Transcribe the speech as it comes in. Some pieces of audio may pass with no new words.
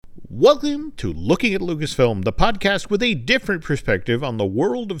Welcome to Looking at Lucasfilm, the podcast with a different perspective on the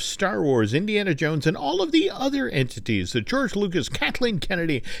world of Star Wars, Indiana Jones, and all of the other entities that George Lucas, Kathleen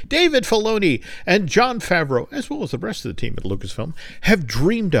Kennedy, David Filoni, and Jon Favreau, as well as the rest of the team at Lucasfilm, have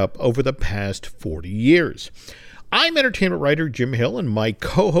dreamed up over the past 40 years. I'm entertainment writer Jim Hill, and my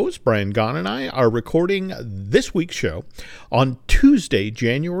co-host Brian Gahn and I are recording this week's show on Tuesday,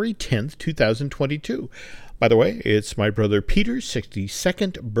 January 10th, 2022. By the way, it's my brother Peter's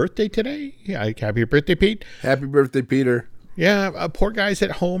 62nd birthday today. Yeah, happy birthday, Pete. Happy birthday, Peter. Yeah, poor guy's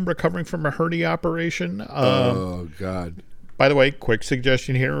at home recovering from a hernia operation. Oh, God. By the way, quick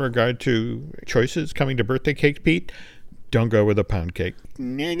suggestion here in regard to choices coming to birthday cake, Pete. Don't go with a pound cake.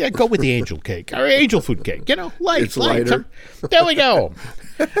 Go with the angel cake or angel food cake. You know, light. It's lighter. There we go.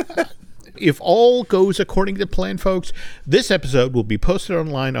 If all goes according to plan, folks, this episode will be posted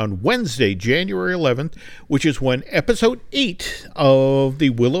online on Wednesday, January 11th, which is when episode 8 of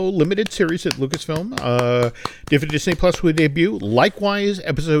the Willow limited series at Lucasfilm, Disney Plus will debut. Likewise,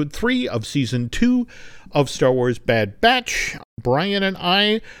 episode 3 of season 2 of Star Wars Bad Batch. Brian and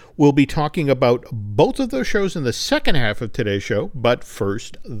I will be talking about both of those shows in the second half of today's show, but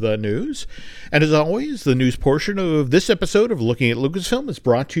first, the news. And as always, the news portion of this episode of Looking at Lucasfilm is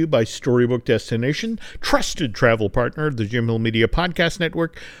brought to you by Storybook Destination, trusted travel partner of the Jim Hill Media Podcast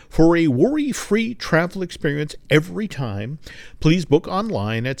Network. For a worry-free travel experience every time, please book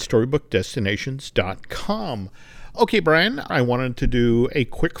online at storybookdestinations.com. Okay, Brian, I wanted to do a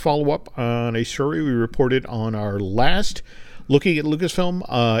quick follow-up on a story we reported on our last Looking at Lucasfilm.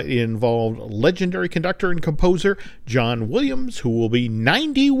 It involved legendary conductor and composer John Williams, who will be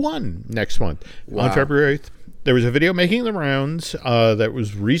 91 next month. Wow. On February 8th. There was a video making the rounds that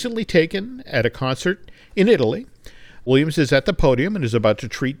was recently taken at a concert in Italy. Williams is at the podium and is about to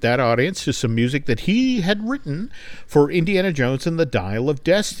treat that audience to some music that he had written for Indiana Jones and the Dial of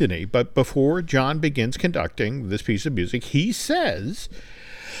Destiny. But before John begins conducting this piece of music, he says,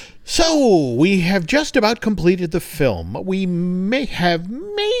 "So, we have just about completed the film. We may have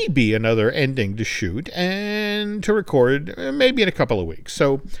maybe another ending to shoot and to record maybe in a couple of weeks.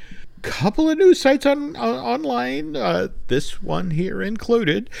 So, couple of news sites online, this one here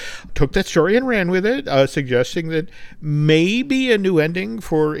included, took that story and ran with it, suggesting that maybe a new ending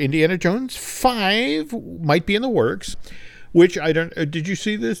for Indiana Jones 5 might be in the works." Which I don't. Did you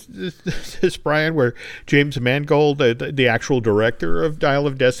see this, Brian? Where James Mangold, the actual director of Dial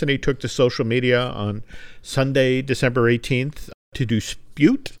of Destiny, took to social media on Sunday, December 18th, to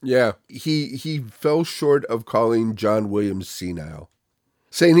dispute? Yeah, he fell short of calling John Williams senile,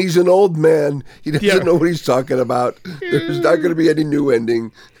 saying he's an old man. He doesn't know what he's talking about. There's not going to be any new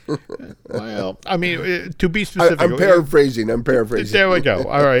ending. Well, I mean, to be specific. I'm paraphrasing. There we go.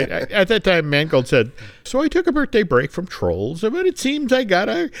 All right. At that time, Mangold said, "So I took a birthday break from Trolls, but it seems I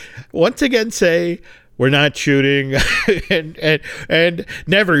gotta once again say we're not shooting and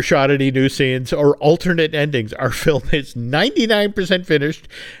never shot any new scenes or alternate endings. Our film is 99% finished,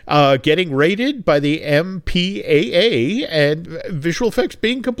 getting rated by the MPAA, and visual effects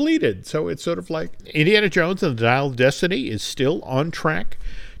being completed." So it's sort of like Indiana Jones and the Dial of Destiny is still on track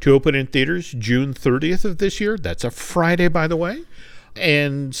to open in theaters June 30th of this year. That's a Friday, by the way.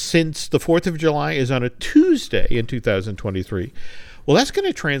 And since the 4th of July is on a Tuesday in 2023, well, that's going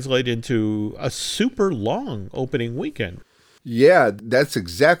to translate into a super long opening weekend. Yeah, that's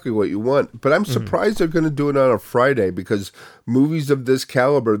exactly what you want. But I'm surprised they're going to do it on a Friday, because movies of this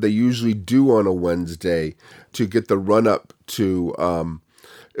caliber, they usually do on a Wednesday to get the run-up to...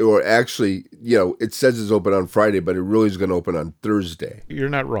 or actually, you know, it says it's open on Friday, but it really is going to open on Thursday. You're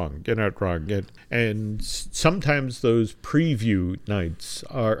not wrong. And sometimes those preview nights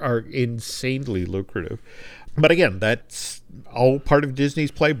are insanely lucrative. But again, that's all part of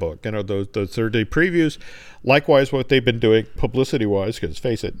Disney's playbook. You know, those third-day previews. Likewise, what they've been doing publicity-wise, because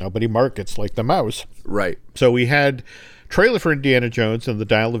face it, nobody markets like the mouse. Right. So we had trailer for Indiana Jones and the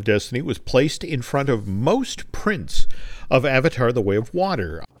Dial of Destiny was placed in front of most prints of Avatar: The Way of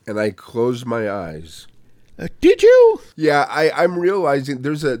Water. And I closed my eyes. Did you? Yeah, I'm realizing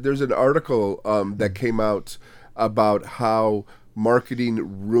there's an article that came out about how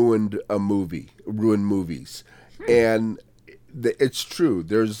marketing ruined movies. And it's true.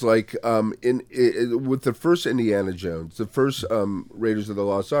 There's like with the first Indiana Jones, the first Raiders of the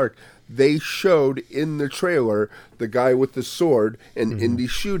Lost Ark, they showed in the trailer the guy with the sword and Indy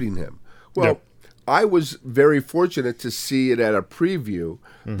shooting him. Well, Yep. I was very fortunate to see it at a preview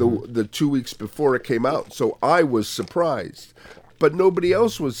the 2 weeks before it came out, so I was surprised. But nobody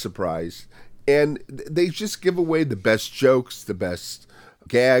else was surprised. And they just give away the best jokes, the best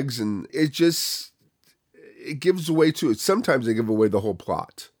gags, and it gives away sometimes they give away the whole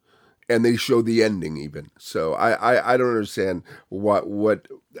plot. and they show the ending even. So I don't understand what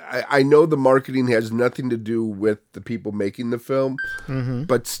I know the marketing has nothing to do with the people making the film,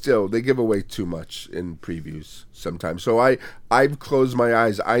 but still they give away too much in previews sometimes. So I've closed my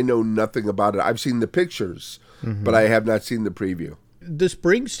eyes. I know nothing about it. I've seen the pictures, but I have not seen the preview. This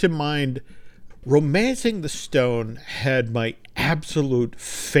brings to mind Romancing the Stone had my absolute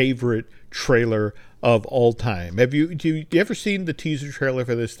favorite trailer of all time. Do you ever seen the teaser trailer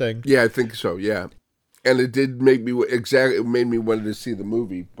for this thing? Yeah, I think so. Yeah, and it did make me It made me want to see the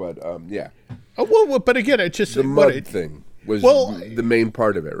movie, but yeah. Oh, well, but again, it's just the mud thing was the main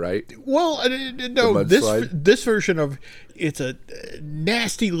part of it, right? Well, no, this version of it's a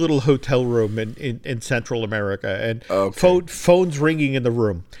nasty little hotel room in Central America, and phones ringing in the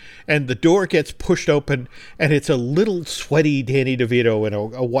room, and the door gets pushed open, and it's a little sweaty Danny DeVito in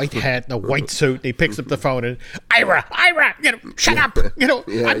a white hat and a white suit, and he picks up the phone and Ira, shut up,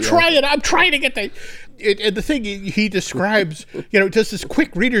 I'm trying to get the. And the thing he describes, just this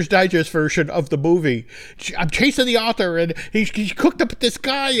quick Reader's Digest version of the movie. I'm chasing the author, and he's cooked up with this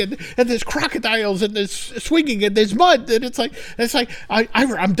guy, and there's crocodiles, and there's swinging, and there's mud, and it's like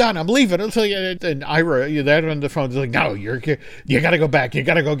Ira, I'm done, I'm leaving. It's like, and Ira, that on the phone is like, no, you got to go back, you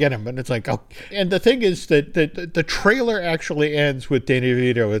got to go get him, and it's like, oh. And the thing is that the trailer actually ends with Danny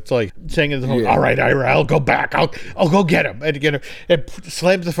DeVito. It's like saying in the phone, all right, Ira, I'll go back, I'll go get him, and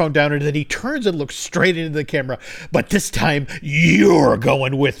slams the phone down, and then he turns and looks straight into the camera, but this time you're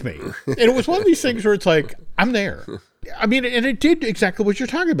going with me. And it was one of these things where it's like, I'm there. I mean, and it did exactly what you're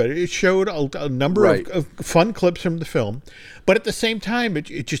talking about. It showed a number of fun clips from the film, but at the same time, it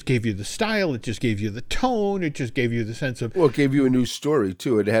just gave you the style, it just gave you the tone, it just gave you the sense of... Well, it gave you a new story,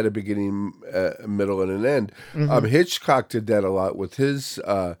 too. It had a beginning, a middle, and an end. Hitchcock did that a lot with his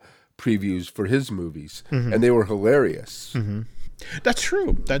previews for his movies, and they were hilarious. That's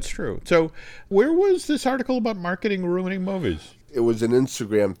true. So where was this article about marketing ruining movies? It was an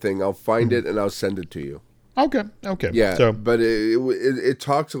Instagram thing. I'll find it and I'll send it to you. Okay. Yeah, but it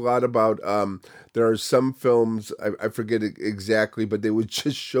talks a lot about, there are some films, I forget exactly, but they would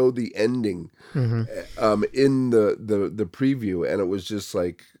just show the ending in the preview, and it was just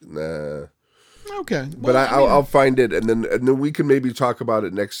like, nah. Okay. Well, but I'll find it, and then we can maybe talk about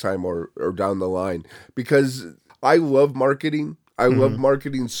it next time or down the line, because I love marketing. I love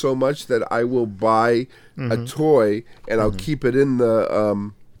marketing so much that I will buy a toy and I'll keep it in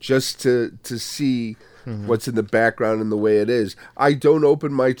the just to see what's in the background and the way it is. I don't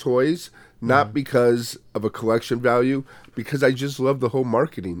open my toys not because of a collection value, because I just love the whole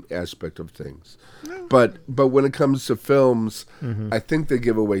marketing aspect of things. But when it comes to films, I think they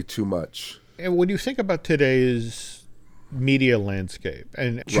give away too much. And when you think about today's media landscape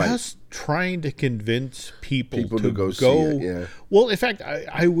and just trying to convince people to go see it, yeah. Well, in fact,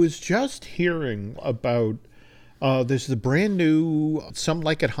 I was just hearing about there's the brand new Some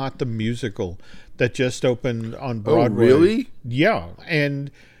Like It Hot, the musical that just opened on Broadway. Oh, really? Yeah,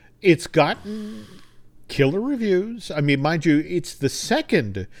 and it's gotten killer reviews. I mean, mind you, it's the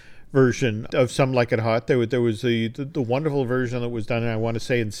second version of Some Like It Hot. There was the wonderful version that was done, I want to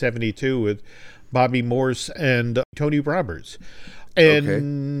say, in '72 with Bobby Morse and Tony Roberts.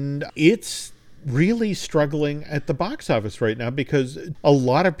 And it's really struggling at the box office right now because a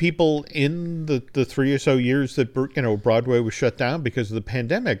lot of people in the 3 or so years that Broadway was shut down because of the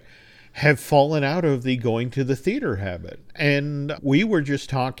pandemic have fallen out of the going to the theater habit. And we were just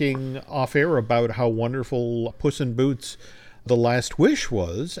talking off air about how wonderful Puss in Boots: The Last Wish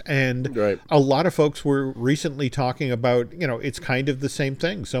was, and a lot of folks were recently talking about, it's kind of the same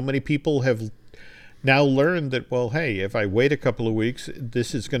thing. So many people have now learned that, well, hey, if I wait a couple of weeks,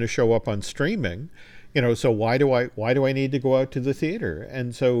 this is going to show up on streaming, so why do I need to go out to the theater?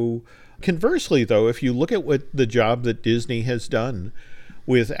 And so conversely, though, if you look at what the job that Disney has done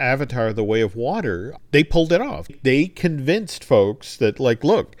with Avatar: The Way of Water, they pulled it off. They convinced folks that,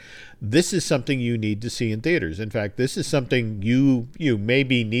 look, this is something you need to see in theaters. In fact, this is something you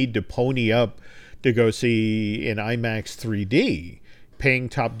maybe need to pony up to go see in IMAX 3D, paying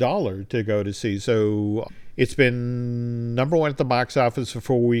top dollar to go to see. So it's been number one at the box office for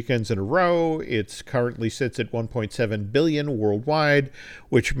 4 weekends in a row. It's currently sits at $1.7 billion worldwide,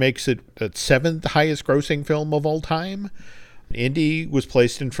 which makes it the 7th highest grossing film of all time. Indy was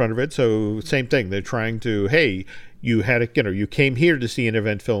placed in front of it. So same thing. They're trying to, hey, you came here to see an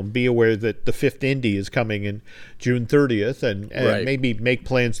event film. Be aware that the 5th Indy is coming in June 30th and maybe make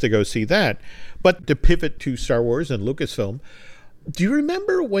plans to go see that. But to pivot to Star Wars and Lucasfilm, do you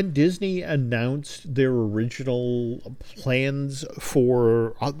remember when Disney announced their original plans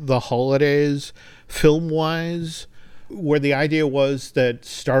for the holidays, film-wise? where the idea was that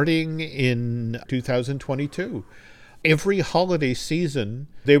starting in 2022, every holiday season,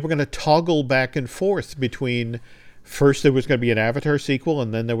 they were going to toggle back and forth between first there was going to be an Avatar sequel,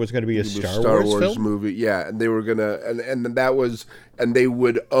 and then there was going to be a Star Wars film movie. Yeah, and they were gonna, and that was, and they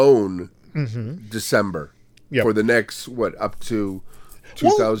would own December for the next up to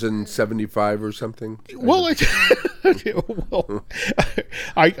 2075 or something. Well,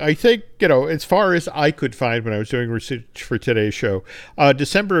 I think, as far as I could find when I was doing research for today's show,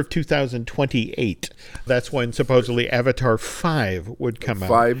 December of 2028, that's when supposedly Avatar 5 would come out.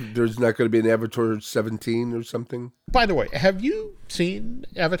 5? There's not going to be an Avatar 17 or something? By the way, have you seen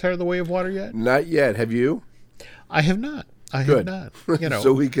Avatar The Way of Water yet? Not yet. Have you? I have not. I Good. have not.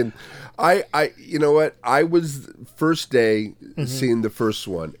 So we can, you know what? I was first day seeing the first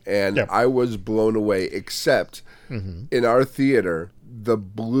one, and I was blown away, except in our theater, the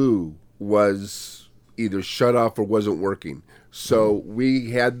blue was either shut off or wasn't working. So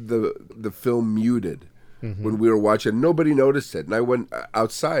we had the film muted when we were watching. Nobody noticed it. And I went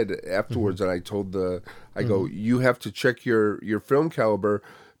outside afterwards and I told I go, you have to check your film caliber,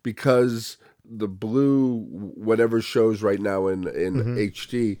 because the blue, whatever shows right now in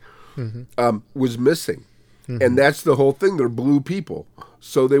HD, was missing. And that's the whole thing. They're blue people.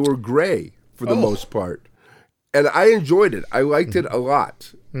 So they were gray for the most part. And I enjoyed it. I liked it a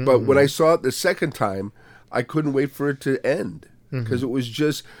lot. But when I saw it the second time, I couldn't wait for it to end. Because it was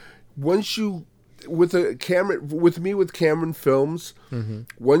just, once you, with me with Cameron films,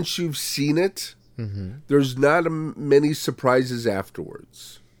 once you've seen it, there's not many surprises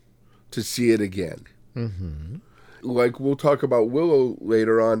afterwards to see it again. Like, we'll talk about Willow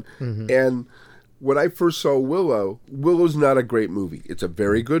later on. And when I first saw Willow's not a great movie. It's a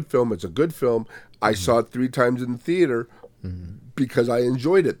very good film. It's a good film. I saw it 3 times in the theater because I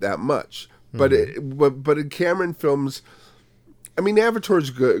enjoyed it that much. But in Cameron films, I mean, Avatar's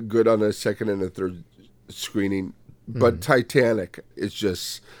good on a second and a third screening, but Titanic is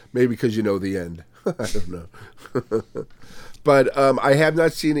just, maybe because you know the end. I don't know. But I have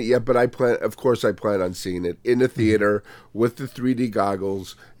not seen it yet, but I plan on seeing it in the theater with the 3D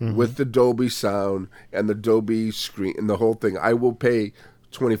goggles, with the Dolby sound and the Dolby screen and the whole thing. I will pay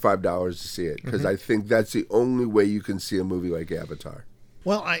 $25 to see it, because I think that's the only way you can see a movie like Avatar.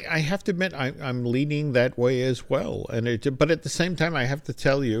 Well, I have to admit, I'm leaning that way as well. But at the same time, I have to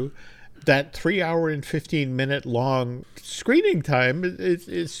tell you that 3 hour and 15-minute long screening time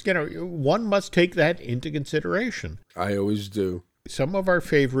is one must take that into consideration. I always do. Some of our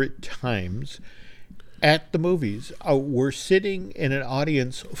favorite times at the movies, we're sitting in an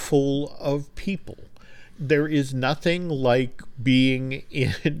audience full of people. There is nothing like being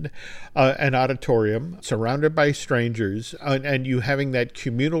in an auditorium surrounded by strangers and you having that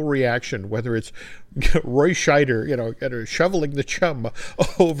communal reaction, whether it's Roy Scheider, shoveling the chum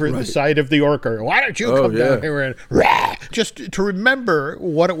over the side of the orca. Why don't you come down here and rah! Just to remember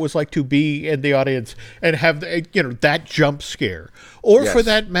what it was like to be in the audience and have that jump scare, or for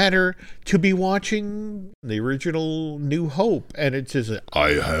that matter, to be watching the original New Hope and it's just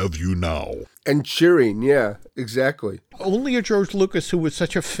I have you now. And cheering, yeah, exactly. Only a George Lucas, who was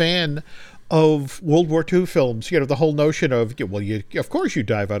such a fan of World War II films, the whole notion of, of course you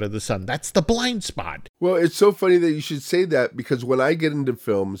dive out of the sun. That's the blind spot. Well, it's so funny that you should say that, because when I get into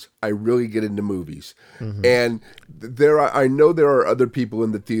films, I really get into movies. And I know there are other people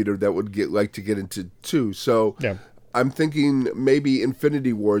in the theater that would like to get into too. So I'm thinking maybe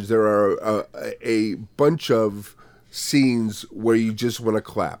Infinity Wars, there are a bunch of scenes where you just want to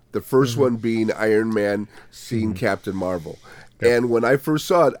clap. The first one being Iron Man seeing Captain Marvel. And when I first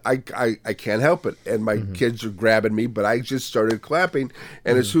saw it, I can't help it. And my kids are grabbing me, but I just started clapping.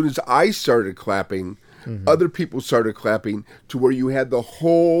 And as soon as I started clapping, other people started clapping, to where you had the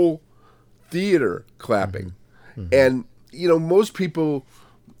whole theater clapping. And, most people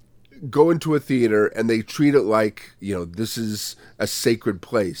go into a theater and they treat it like, this is a sacred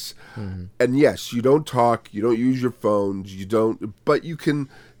place. And yes, you don't talk, you don't use your phones, but you can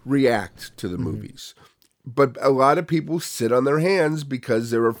react to the movies. But a lot of people sit on their hands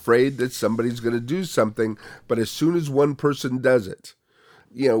because they're afraid that somebody's going to do something. But as soon as one person does it,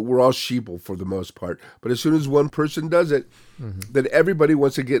 we're all sheeple for the most part. But as soon as one person does it, then everybody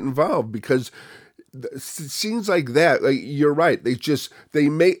wants to get involved, because scenes like that, like, you're right, they just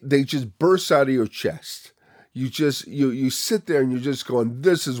burst out of your chest. You sit there and you're just going,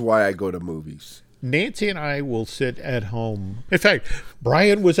 this is why I go to movies. Nancy and I will sit at home. In fact,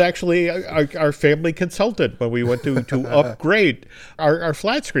 Brian was actually our family consultant when we went to upgrade our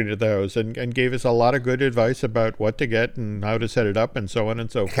flat screen of those, and gave us a lot of good advice about what to get and how to set it up and so on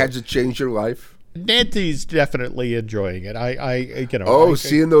and so forth. Had to change your life? Nancy's definitely enjoying it.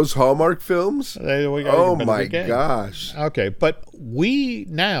 Seeing those Hallmark films? Oh my gosh. Okay, but we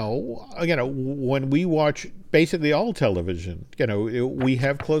now, when we watch basically all television, we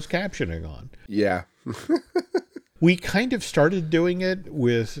have closed captioning on. Yeah. We kind of started doing it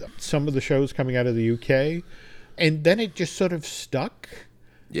with some of the shows coming out of the UK, and then it just sort of stuck.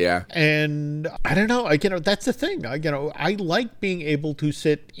 Yeah. And I don't know, that's the thing. I like being able to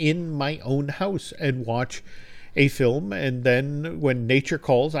sit in my own house and watch a film, and then when nature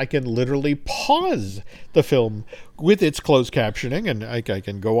calls, I can literally pause the film with its closed captioning, and I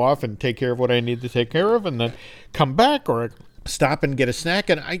can go off and take care of what I need to take care of, and then come back or stop and get a snack.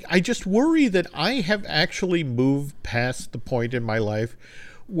 And I just worry that I have actually moved past the point in my life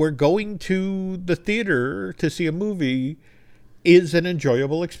where going to the theater to see a movie is an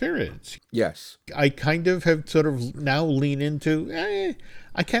enjoyable experience. Yes. I kind of have sort of now lean into,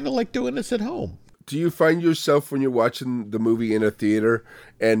 I kind of like doing this at home. Do you find yourself when you're watching the movie in a theater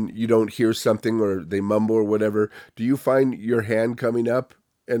and you don't hear something or they mumble or whatever, do you find your hand coming up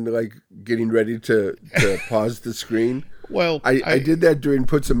and like getting ready to pause the screen? Well, I did that during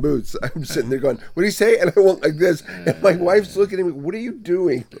Puss in Boots. I'm sitting there going, what do you say? And I went like this. And my wife's looking at me, what are you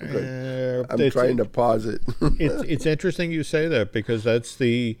doing? I'm trying to pause it. It's interesting you say that, because that's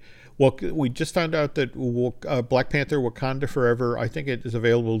we just found out that Black Panther Wakanda Forever, I think it is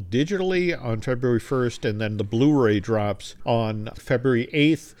available digitally on February 1st, and then the Blu-ray drops on February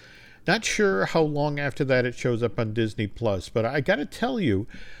 8th. Not sure how long after that it shows up on Disney Plus, but I got to tell you,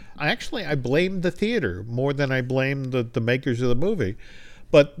 I blame the theater more than I blame the makers of the movie.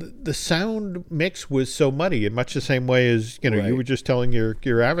 But the sound mix was so muddy, in much the same way as, Right. You were just telling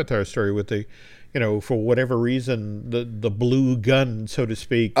your Avatar story with the, for whatever reason, the blue gun, so to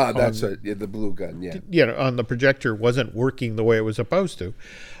speak. That's it. Yeah, the blue gun, yeah. On the projector wasn't working the way it was supposed to.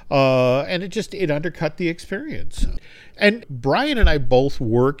 And it undercut the experience. And Brian and I both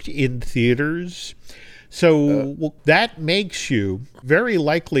worked in theaters. So that makes you very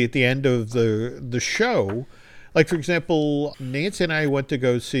likely at the end of the show, like, for example, Nancy and I went to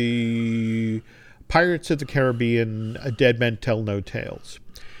go see Pirates of the Caribbean, Dead Men Tell No Tales.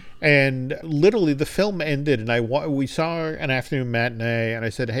 And literally the film ended, and we saw an afternoon matinee, and I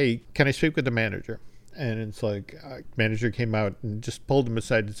said, hey, can I speak with the manager? And it's like, manager came out and just pulled him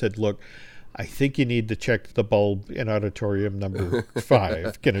aside and said, look, I think you need to check the bulb in auditorium number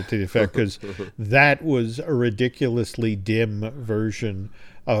 5, get it to the effect, because that was a ridiculously dim version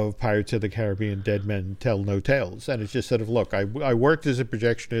of Pirates of the Caribbean, Dead Men Tell No Tales. And it's just sort of, look, I worked as a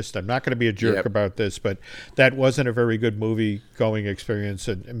projectionist. I'm not going to be a jerk about this, but that wasn't a very good movie-going experience.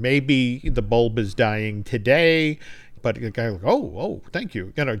 And maybe the bulb is dying today, but the guy like, oh, thank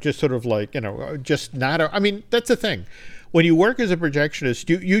you. Just sort of like, just not I mean, that's the thing. When you work as a projectionist,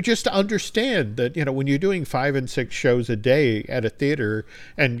 you just understand that, when you're doing 5 and 6 shows a day at a theater,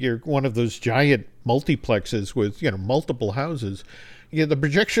 and you're one of those giant multiplexes with, multiple houses, the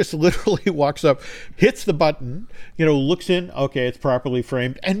projectionist literally walks up, hits the button, looks in, okay, it's properly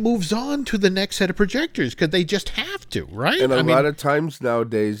framed, and moves on to the next set of projectors, because they just have to, right? And a lot of times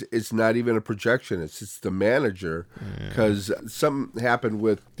nowadays, it's not even a projectionist, it's the manager, because something happened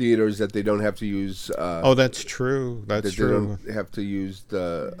with theaters that they don't have to use... that's true. That's true. They don't have to use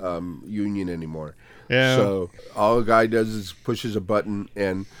the union anymore. Yeah. So all a guy does is pushes a button,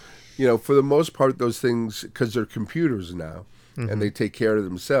 and, for the most part, those things, because they're computers now, and they take care of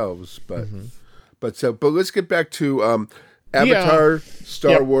themselves. But but let's get back to Avatar,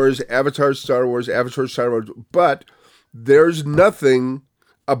 Star Wars, Avatar, Star Wars, Avatar, Star Wars. But there's nothing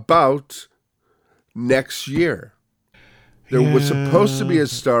about next year. There was supposed to be a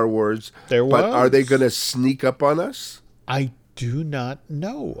Star Wars, but are they going to sneak up on us? I do not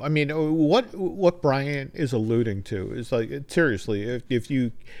know. I mean, what Brian is alluding to is, like, seriously, if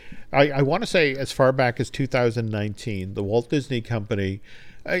you... I want to say as far back as 2019, the Walt Disney Company,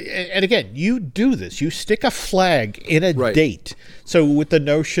 and again, you do this, you stick a flag in a date. So with the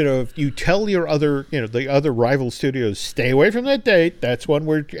notion of, you tell your other, the other rival studios, stay away from that date. That's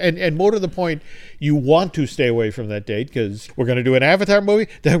when and more to the point, you want to stay away from that date, because we're going to do an Avatar movie,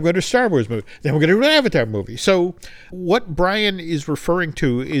 then we're going to do a Star Wars movie, then we're going to do an Avatar movie. So what Brian is referring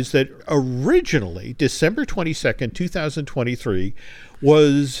to is that originally, December 22nd, 2023,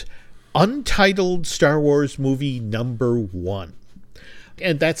 was untitled Star Wars movie number 1.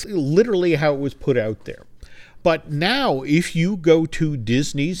 And that's literally how it was put out there. But now, if you go to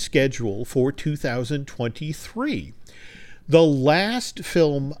Disney's schedule for 2023, the last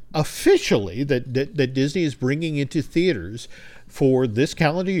film officially that Disney is bringing into theaters for this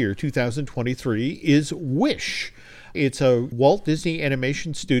calendar year, 2023, is Wish. It's a Walt Disney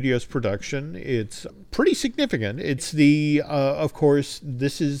Animation Studios production. It's pretty significant. It's the, of course,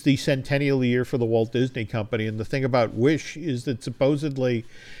 this is the centennial year for the Walt Disney Company. And the thing about Wish is that supposedly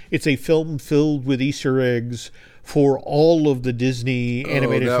it's a film filled with Easter eggs for all of the Disney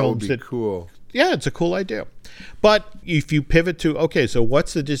animated films. That would be cool. Yeah, it's a cool idea. But if you pivot to, okay, so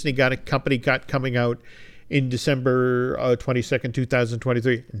what's the Disney company got coming out in December 22nd,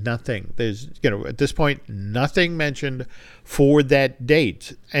 2023? Nothing. There's, at this point, nothing mentioned for that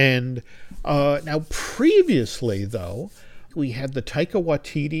date. And now previously, though, we had the Taika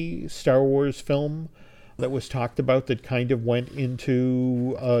Waititi Star Wars film that was talked about that kind of went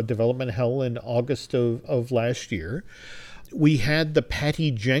into development hell in August of last year. We had the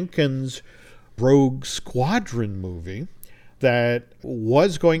Patty Jenkins Rogue Squadron movie that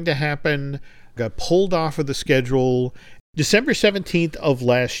was going to happen, got pulled off of the schedule December 17th of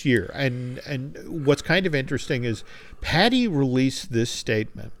last year. And what's kind of interesting is Patty released this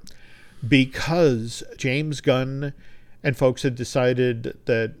statement because James Gunn and folks had decided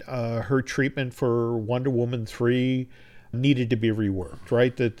that her treatment for Wonder Woman 3 needed to be reworked,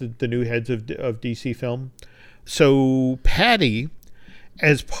 right? The new heads of DC Film. So Patty,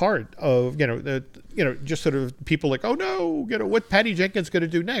 as part of, just sort of people like, oh no, what Patty Jenkins going to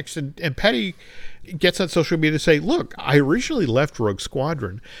do next? And Patty gets on social media to say, look, I originally left Rogue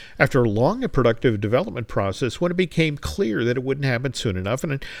Squadron after a long and productive development process when it became clear that it wouldn't happen soon enough,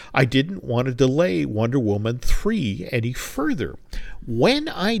 and I didn't want to delay Wonder Woman 3 any further. When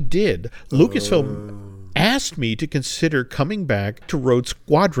I did, Lucasfilm asked me to consider coming back to Rogue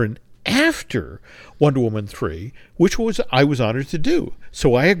Squadron after Wonder Woman 3, which I was honored to do.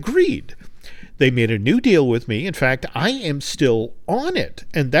 So I agreed. They made a new deal with me. In fact, I am still on it,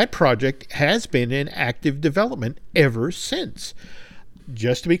 and that project has been in active development ever since.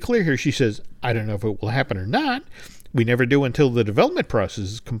 Just to be clear here, she says, I don't know if it will happen or not. We never do until the development process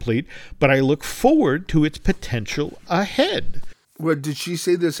is complete, but I look forward to its potential ahead. Well, did she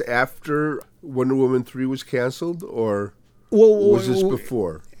say this after Wonder Woman 3 was canceled, or was this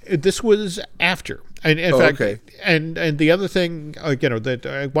before? This was after. And in fact, okay. And the other thing, that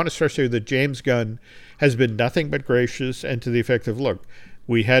I want to stress here, that James Gunn has been nothing but gracious and to the effect of, look,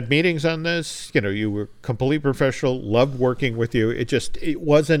 we had meetings on this, you were completely professional, loved working with you. It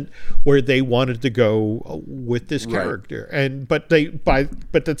wasn't where they wanted to go with this character. And but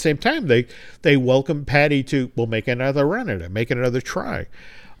at the same time, they welcomed Patty to, we'll make another run at it, make another try.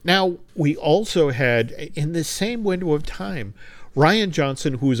 Now, we also had, in the same window of time, Rian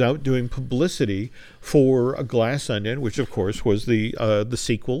Johnson, who was out doing publicity for A Glass Onion, which of course was the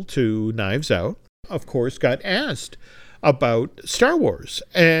sequel to Knives Out, of course got asked about Star Wars.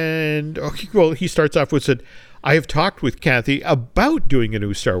 And he starts off with said, I have talked with Kathy about doing a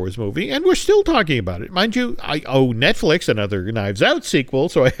new Star Wars movie, and we're still talking about it. Mind you, I owe Netflix another Knives Out sequel,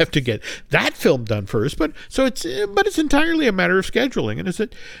 so I have to get that film done first. But it's entirely a matter of scheduling.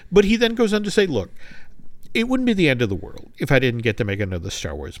 But he then goes on to say, look, it wouldn't be the end of the world if I didn't get to make another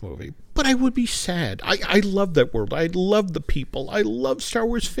Star Wars movie. But I would be sad. I love that world. I love the people. I love Star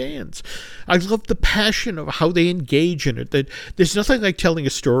Wars fans. I love the passion of how they engage in it. That there's nothing like telling a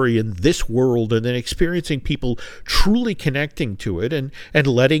story in this world and then experiencing people truly connecting to it and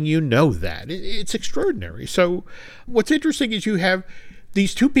letting you know that. It's extraordinary. So what's interesting is you have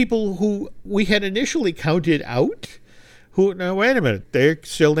these two people who we had initially counted out, who, now wait a minute, they're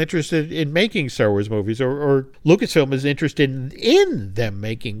still interested in making Star Wars movies, or Lucasfilm is interested in them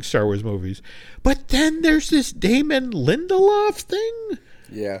making Star Wars movies. But then there's this Damon Lindelof thing.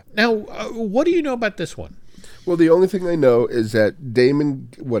 Yeah. Now, what do you know about this one? Well, the only thing I know is that Damon,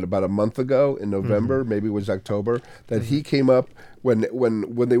 about a month ago in November, maybe it was October, that he came up when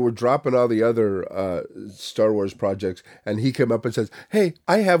they were dropping all the other Star Wars projects, and he came up and says, "Hey,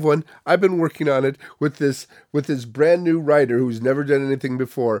 I have one. I've been working on it with this brand new writer who's never done anything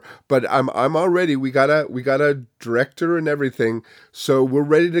before, but I'm all ready. We got a director and everything, so we're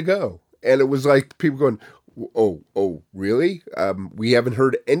ready to go." And it was like people going, Oh, really? We haven't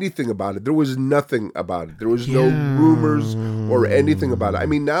heard anything about it. There was nothing about it. There was no rumors or anything about it. I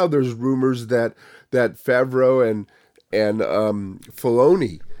mean, now there's rumors that Favreau and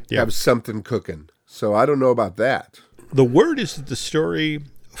Filoni have something cooking. So I don't know about that. The word is that the story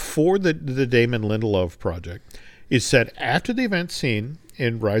for the Damon Lindelof project is set after the event scene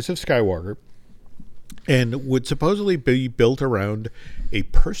in Rise of Skywalker and would supposedly be built around a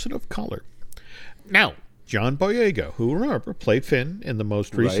person of color. Now, John Boyega, who, remember, played Finn in the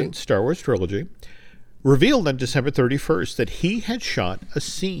most recent Star Wars trilogy, revealed on December 31st that he had shot a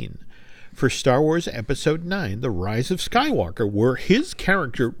scene for Star Wars Episode 9, The Rise of Skywalker, where his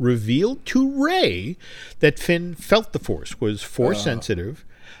character revealed to Rey that Finn felt the Force, was Force sensitive,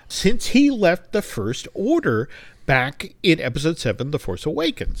 since he left the First Order back in Episode 7, The Force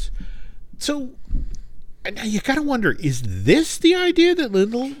Awakens. So now you got to wonder, is this the idea that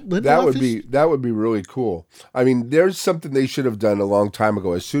Lindelof that would be really cool. I mean, there's something they should have done a long time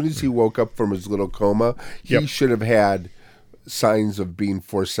ago. As soon as he woke up from his little coma, he should have had signs of being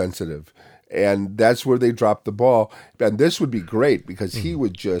Force sensitive. And that's where they dropped the ball. And this would be great because he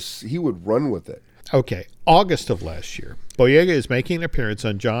would run with it. Okay, August of last year, Boyega is making an appearance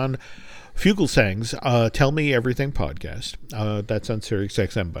on John Fugelsang's Tell Me Everything podcast. That's on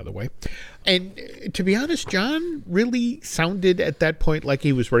SiriusXM, by the way. And to be honest, John really sounded at that point like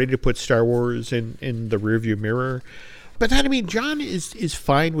he was ready to put Star Wars in the rearview mirror. But that, I mean, John is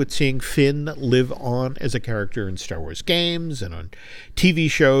fine with seeing Finn live on as a character in Star Wars games and on TV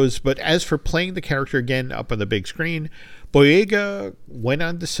shows. But as for playing the character again up on the big screen, Boyega went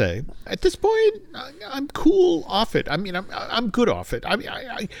on to say, at this point, I'm cool off it. I mean, I'm good off it.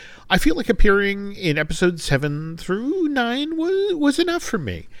 I feel like appearing in episodes 7 through 9 was enough for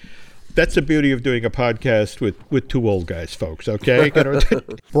me. That's the beauty of doing a podcast with two old guys, folks, okay?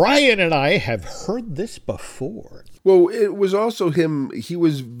 Brian and I have heard this before. Well, it was also him. He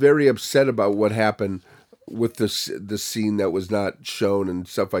was very upset about what happened with the scene that was not shown and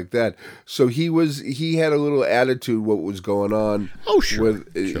stuff like that. So he had a little attitude what was going on. Oh, sure.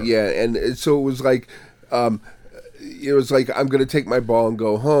 Sure. Yeah, and so it was like I'm going to take my ball and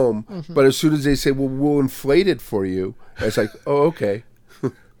go home. Mm-hmm. But as soon as they say, well, we'll inflate it for you, it's like, oh, okay.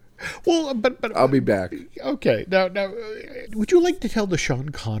 Well, but I'll be back. Okay. Now, would you like to tell the Sean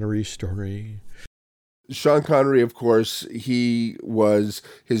Connery story? Sean Connery, of course,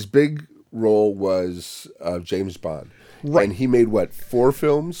 his big role was James Bond. Right. And he made, 4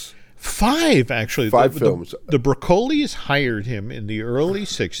 films? 5, actually. 5 films. The Broccolis hired him in the early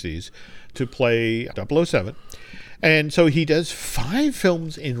 60s to play 007. And so he does 5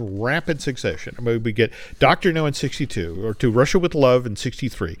 films in rapid succession. I mean, we get Dr. No in 62, or To Russia with Love in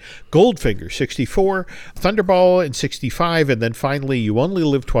 63, Goldfinger 64, Thunderball in 65, and then finally You Only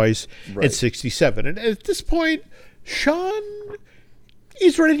Live Twice in 67. And at this point, Sean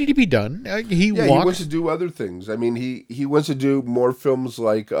is ready to be done. He wants to do other things. I mean, he wants to do more films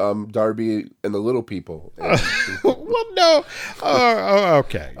like Darby and the Little People. Well, no.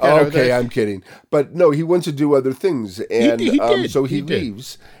 Okay. Okay, I'm kidding. But no, he wants to do other things. And so he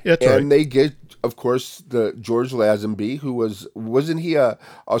leaves. That's and right. They get, of course, the George Lazenby, who wasn't he a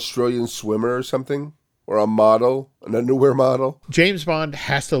Australian swimmer or something? Or a model, an underwear model. James Bond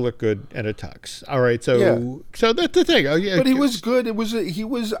has to look good in a tux. All right, so that's the thing. Oh, yeah. But he was good.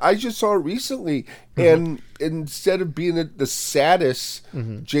 I just saw it recently, and instead of being the saddest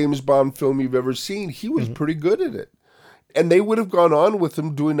James Bond film you've ever seen, he was pretty good at it. And they would have gone on with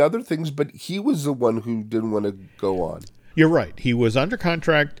him doing other things, but he was the one who didn't want to go on. You're right. He was under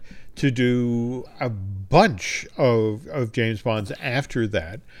contract to do a bunch of James Bonds after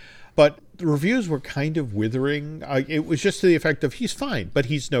that. But the reviews were kind of withering. It was just to the effect of, he's fine, but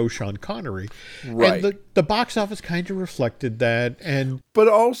he's no Sean Connery. Right. And the box office kind of reflected that. But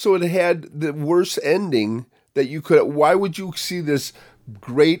also it had the worst ending that you could. Why would you see this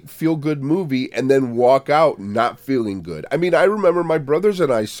great feel-good movie and then walk out not feeling good? I mean, I remember my brothers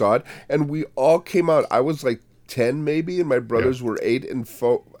and I saw it, and we all came out. I was like 10 maybe, and my brothers were 8 and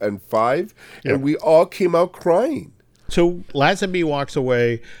 5, and we all came out crying. So Lazenby walks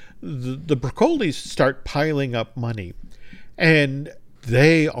away. The Broccolis start piling up money, and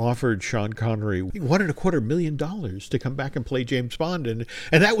they offered Sean Connery $1.25 million to come back and play James Bond, and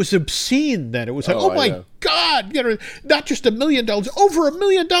that was obscene. Then it was like, oh my God, not just $1 million, over $1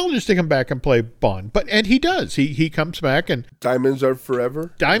 million to come back and play Bond. And he does. He comes back, and Diamonds Are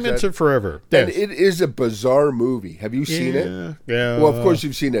Forever. Diamonds Are Forever. Yes. And it is a bizarre movie. Have you seen it? Yeah. Well, of course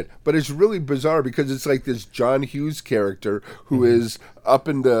you've seen it, but it's really bizarre because it's like this John Hughes character who is up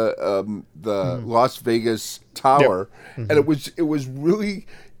in the Las Vegas Tower, and it was really,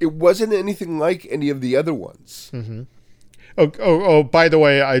 it wasn't anything like any of the other ones. Oh! By the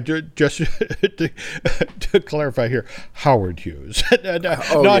way, I just to clarify here, Howard Hughes,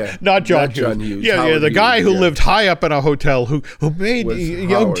 not John Hughes. Yeah, the guy who lived high up in a hotel, who made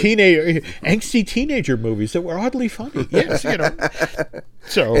angsty teenager movies that were oddly funny. Yes,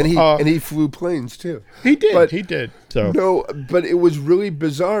 So and he flew planes too. He did. So No, but it was really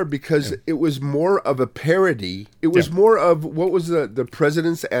bizarre because it was more of a parody. It was more of, what was the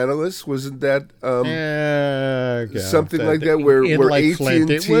President's Analyst? Wasn't that something like that? Where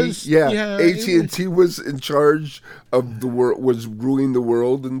AT&T, AT&T was in charge of the world, was ruling the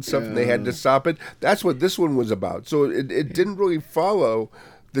world and stuff, and they had to stop it. That's what this one was about. So it didn't really follow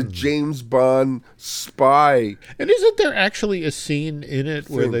the James Bond spy. And isn't there actually a scene in it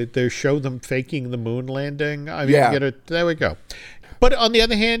where they show them faking the moon landing? I mean, there we go. But on the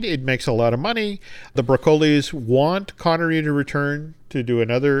other hand, it makes a lot of money. The Broccolis want Connery to return to do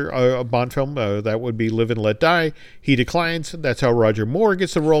another Bond film. That would be Live and Let Die. He declines. That's how Roger Moore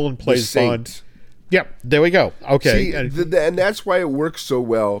gets the role and plays Bond. Yep, there we go. Okay. See, and that's why it works so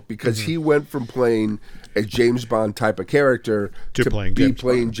well, because he went from playing a James Bond type of character to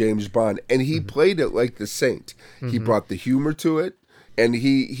playing James Bond. And he played it like the Saint. He brought the humor to it, and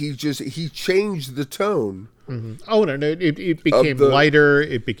he changed the tone. Oh, no, it became lighter,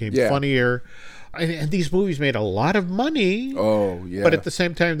 it became funnier. And these movies made a lot of money. Oh, yeah. But at the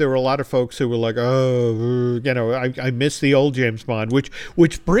same time, there were a lot of folks who were like, I miss the old James Bond, which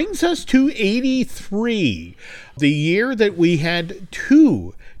brings us to 1983, the year that we had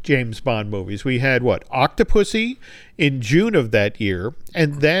two James Bond movies. We had, Octopussy in June of that year,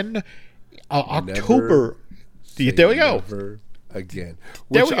 and then October. There we go. Never again.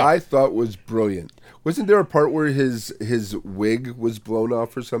 Which I thought was brilliant. Wasn't there a part where his wig was blown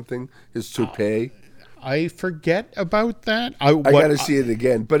off or something? His toupee? I forget about that. I got to see it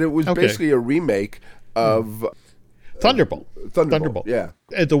again. But it was basically a remake of Thunderbolt. Thunderbolt, yeah.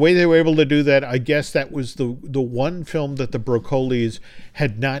 And the way they were able to do that, I guess that was the one film that the Broccolis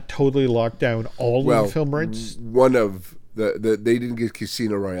had not totally locked down all of the film rights. One of they didn't get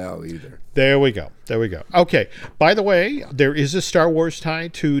Casino Royale either. There we go. Okay. By the way, there is a Star Wars tie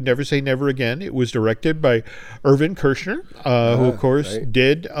to Never Say Never Again. It was directed by Irvin Kershner, who, of course,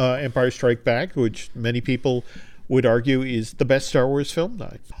 did Empire Strikes Back, which many people would argue is the best Star Wars film.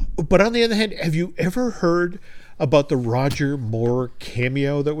 But on the other hand, have you ever heard about the Roger Moore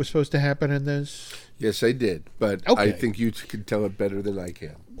cameo that was supposed to happen in this? Yes, I did. But I think you can tell it better than I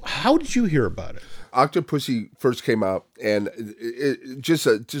can. How did you hear about it? Octopussy first came out, and just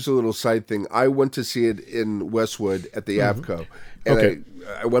a little side thing. I went to see it in Westwood at the Avco, and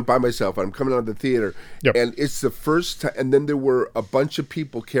I went by myself. I'm coming out of the theater, and it's the first time. And then there were a bunch of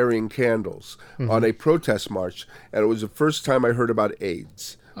people carrying candles on a protest march, and it was the first time I heard about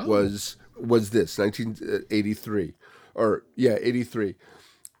AIDS. Was this 1983 83,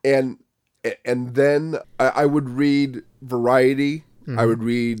 and then I would read Variety. I would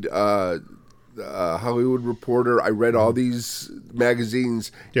read Hollywood Reporter. I read all these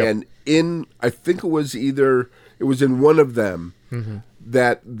magazines, and I think it was in one of them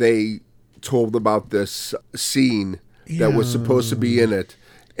that they told about this scene that was supposed to be in it,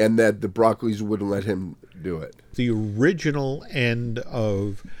 and that the Broccolis wouldn't let him do it. The original end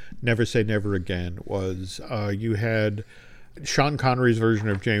of Never Say Never Again was you had Sean Connery's version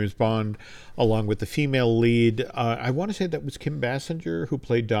of James Bond along with the female lead. I want to say that was Kim Basinger, who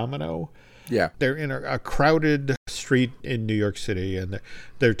played Domino. Yeah. They're in a crowded street in New York City, and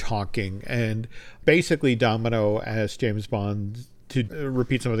they're talking. And basically Domino asked James Bond to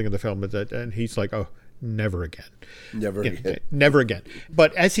repeat something in the film, and he's like, oh, never again. Never again.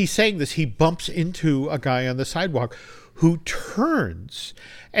 But as he's saying this, he bumps into a guy on the sidewalk who turns,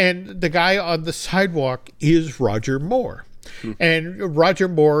 and the guy on the sidewalk is Roger Moore. And Roger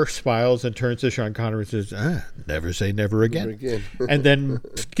Moore smiles and turns to Sean Connery and says, never say never again. And then,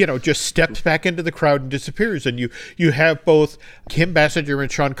 just steps back into the crowd and disappears. And you have both Kim Basinger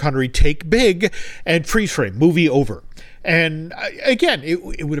and Sean Connery take big and freeze frame, movie over. And again,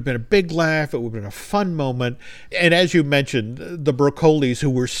 it would have been a big laugh. It would have been a fun moment. And as you mentioned, the Broccolis, who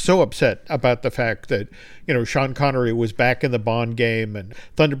were so upset about the fact that, Sean Connery was back in the Bond game, and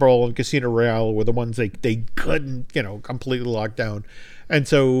Thunderbolt and Casino Royale were the ones they couldn't, completely lock down. And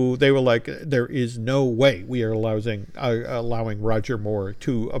so they were like, there is no way we are allowing Roger Moore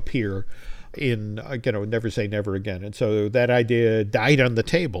to appear in, Never Say Never Again. And so that idea died on the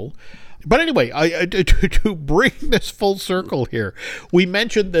table. But anyway, to bring this full circle here, we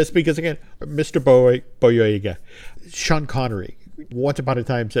mentioned this because, again, Mr. Boyega, Sean Connery, once upon a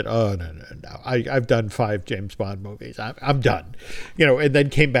time said, oh, no, I've done 5 James Bond movies. I'm done. And then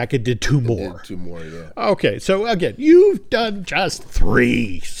came back and did 2 more. Did 2 more, yeah. Okay, so again, you've done just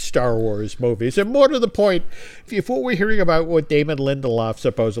 3 Star Wars movies. And more to the point, if what we're hearing about what Damon Lindelof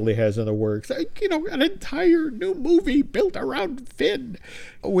supposedly has in the works, an entire new movie built around Finn,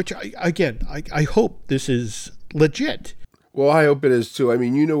 which, I hope this is legit. Well, I hope it is too. I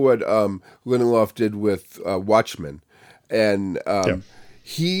mean, you know what Lindelof did with Watchmen, and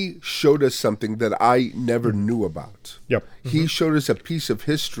he showed us something that I never knew about. Yep. He showed us a piece of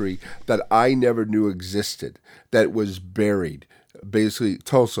history that I never knew existed, that was buried. Basically,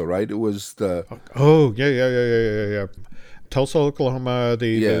 Tulsa, right? It was the... Oh, yeah. Tulsa, Oklahoma,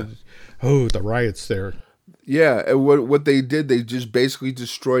 the riots there. Yeah, and what they did, they just basically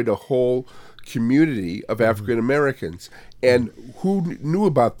destroyed a whole community of African Americans. And who knew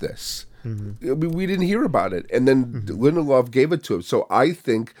about this? I mean, we didn't hear about it. And then Lindelof gave it to him. So I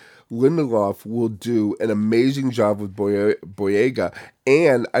think Lindelof will do an amazing job with Boyega.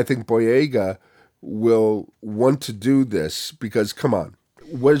 And I think Boyega will want to do this because, come on,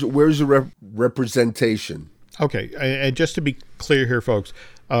 where's the representation? Okay, and just to be clear here, folks,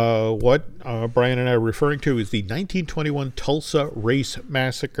 what Brian and I are referring to is the 1921 Tulsa Race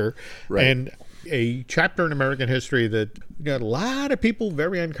Massacre, and a chapter in American history that got a lot of people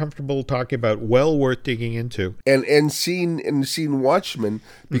very uncomfortable talking about, well worth digging into. And seeing Watchmen,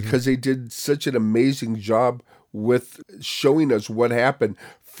 because they did such an amazing job with showing us what happened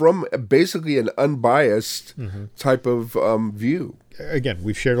from basically an unbiased type of view. Again,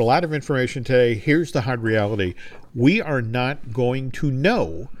 we've shared a lot of information today. Here's the hard reality. We are not going to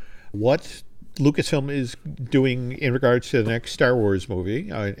know what Lucasfilm is doing in regards to the next Star Wars movie,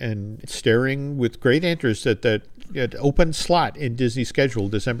 and staring with great interest at that open slot in Disney's schedule,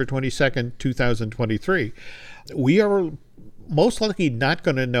 December 22nd, 2023. We are most likely not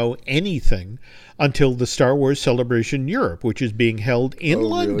going to know anything until the Star Wars Celebration Europe, which is being held in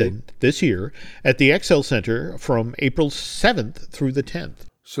London this year at the XL Center from April 7th through the 10th.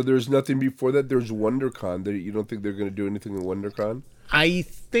 So there's nothing before that? There's WonderCon. You don't think they're going to do anything in WonderCon? I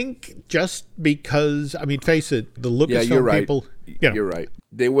think just because, I mean, face it, the Lucasfilm people... You're right.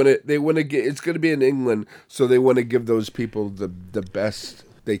 They want to get... It's going to be in England, so they want to give those people the best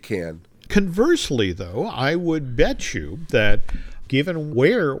they can. Conversely, though, I would bet you that given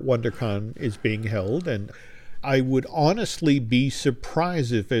where WonderCon is being held, and I would honestly be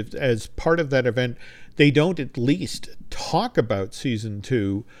surprised if as part of that event, they don't at least talk about season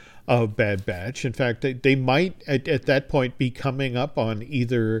 2 of Bad Batch. In fact, they might at that point be coming up on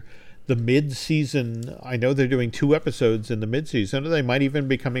either the mid-season. I know they're doing 2 episodes in the mid-season, or they might even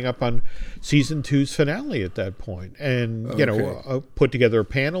be coming up on season 2's finale at that point, and put together a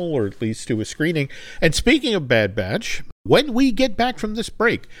panel or at least do a screening. And speaking of Bad Batch, when we get back from this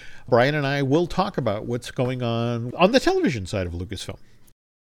break, Brian and I will talk about what's going on the television side of Lucasfilm.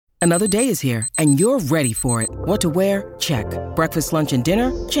 Another day is here, and you're ready for it. What to wear? Check. Breakfast, lunch, and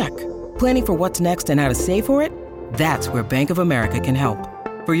dinner? Check. Planning for what's next and how to save for it? That's where Bank of America can help.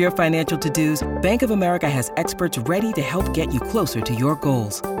 For your financial to-dos, Bank of America has experts ready to help get you closer to your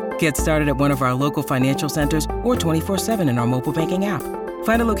goals. Get started at one of our local financial centers or 24/7 in our mobile banking app.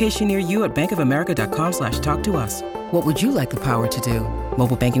 Find a location near you at bankofamerica.com/talktous. What would you like the power to do?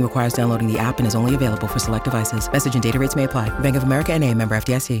 Mobile banking requires downloading the app and is only available for select devices. Message and data rates may apply. Bank of America N.A., member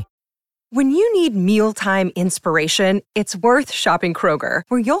FDIC. When you need mealtime inspiration, it's worth shopping Kroger,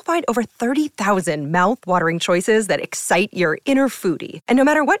 where you'll find over 30,000 mouth-watering choices that excite your inner foodie. And no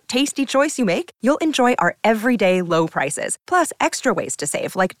matter what tasty choice you make, you'll enjoy our everyday low prices, plus extra ways to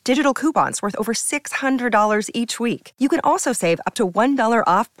save, like digital coupons worth over $600 each week. You can also save up to $1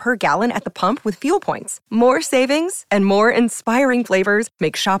 off per gallon at the pump with fuel points. More savings and more inspiring flavors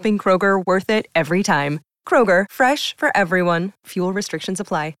make shopping Kroger worth it every time. Kroger, fresh for everyone. Fuel restrictions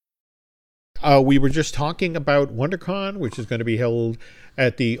apply. We were just talking about WonderCon, which is going to be held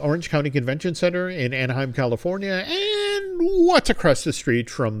at the Orange County Convention Center in Anaheim, California. And what's across the street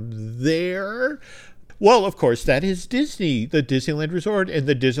from there? Well, of course, that is Disney, the Disneyland Resort and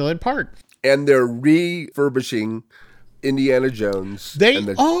the Disneyland Park. And they're refurbishing Indiana Jones. They and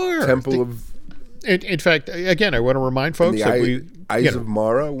the are. Temple of... In fact, again, I want to remind folks that Eyes of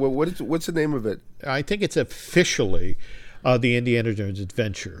Mara? What's the name of it? I think it's officially the Indiana Jones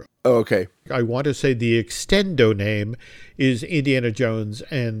Adventure. Oh, okay. I want to say the extendo name is Indiana Jones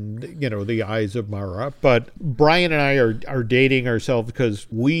and, the Eyes of Mara. But Brian and I are dating ourselves because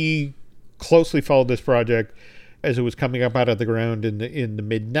we closely followed this project as it was coming up out of the ground in the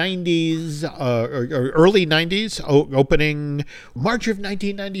mid-'90s, or early 90s, opening March of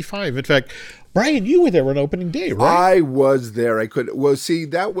 1995. In fact, Brian, you were there on opening day, right? I was there.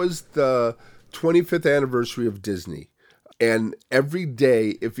 That was the 25th anniversary of Disney. And every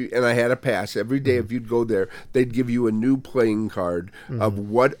day, and I had a pass, every day if you'd go there, they'd give you a new playing card of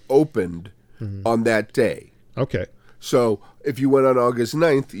what opened on that day. Okay. So if you went on August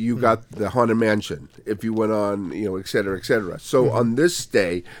 9th, you got the Haunted Mansion. If you went on, et cetera, et cetera. So on this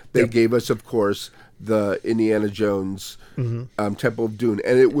day, they gave us, of course, the Indiana Jones Temple of Doom,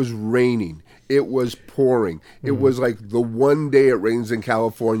 and it was raining. It was pouring. It was like the one day it rains in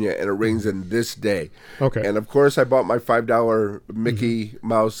California, and it rains in this day. Okay. And of course, I bought my $5 Mickey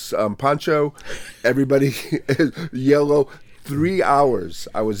Mouse poncho. Everybody yellow. 3 hours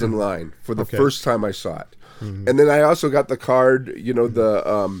I was in line for the first time I saw it. And then I also got the card,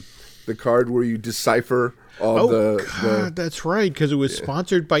 the card where you decipher all that's right, because it was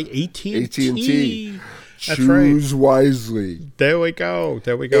sponsored by AT&T. AT&T. That's Choose right. wisely. There we go.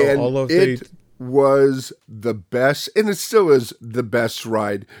 And all of it was the best, and it still is the best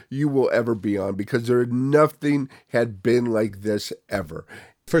ride you will ever be on, because nothing had been like this ever.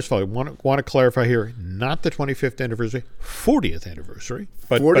 First of all, I want to clarify here, not the 25th anniversary, 40th anniversary.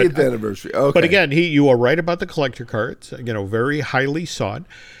 40th anniversary, okay. But again, you are right about the collector cards, very highly sought.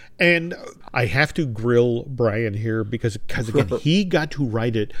 And I have to grill Brian here because again, he got to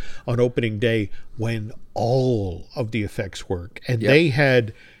ride it on opening day when all of the effects work. And they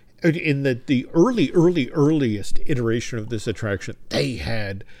had, in the earliest iteration of this attraction, they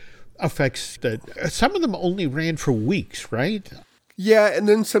had effects that some of them only ran for weeks, right? Yeah, and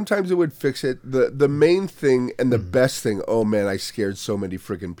then sometimes it would fix it. The main thing and the best thing, oh man, I scared so many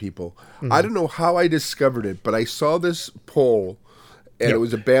freaking people. I don't know how I discovered it, but I saw this pole, and it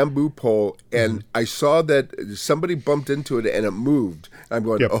was a bamboo pole, and I saw that somebody bumped into it and it moved. I'm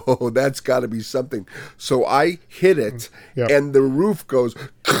going, oh, that's got to be something. So I hit it, and the roof goes,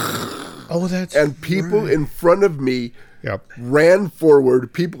 oh, that's and people right. in front of me ran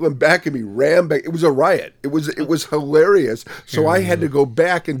forward. People in back of me ran back. It was a riot. It was hilarious. So I had to go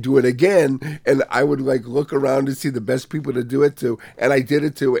back and do it again. And I would look around to see the best people to do it to. And I did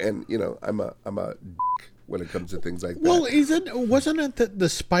it too. And I'm a when it comes to things like that. Well, wasn't it that the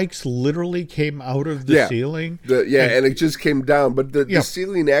spikes literally came out of the ceiling? And it just came down. But the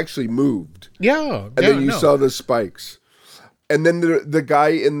ceiling actually moved. Yeah. And then you saw the spikes. And then the guy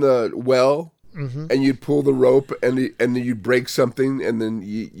in the well. And you'd pull the rope, and then you'd break something, and then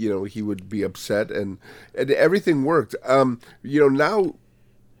he would be upset, and everything worked. Now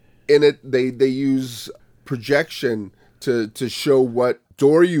in it they use projection to show what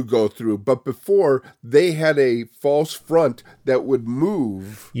door you go through, but before they had a false front that would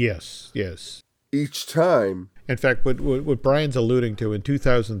move. Yes. Each time. In fact, what Brian's alluding to, in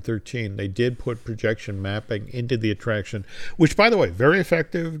 2013, they did put projection mapping into the attraction, which, by the way, very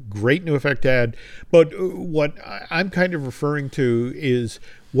effective, great new effect add. But what I'm kind of referring to is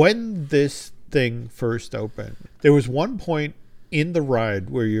when this thing first opened, there was one point in the ride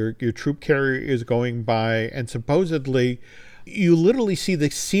where your troop carrier is going by, and supposedly you literally see the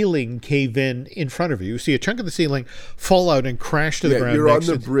ceiling cave in front of you. You see a chunk of the ceiling fall out and crash to the ground. You're on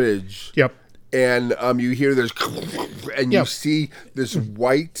the bridge. Yep. And you hear this, and you see this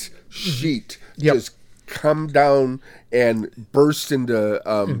white sheet just come down and burst into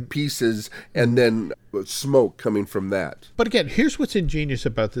pieces, and then smoke coming from that. But again, here's what's ingenious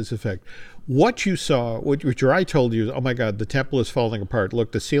about this effect. What you saw, what your eye told you is, oh my God, the temple is falling apart.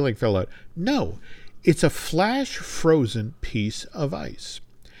 Look, the ceiling fell out. No, it's a flash frozen piece of ice.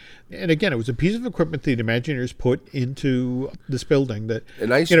 And again, it was a piece of equipment the Imagineers put into this building.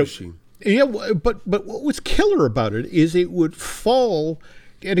 An ice machine. Yeah, but what was killer about it is it would fall,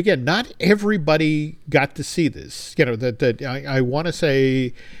 and again, not everybody got to see this. I want to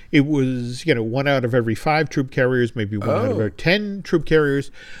say it was, 1 out of every 5 troop carriers, maybe 1 out of every 10 troop carriers.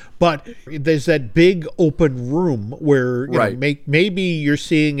 But there's that big open room where maybe you're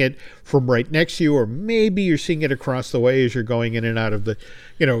seeing it from right next to you, or maybe you're seeing it across the way as you're going in and out of the,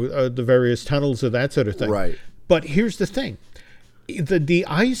 the various tunnels or that sort of thing. Right. But here's the thing. The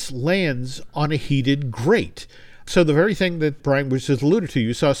ice lands on a heated grate. So the very thing that Brian was just alluded to,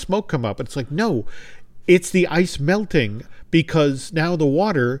 you saw smoke come up. It's like, no, it's the ice melting, because now the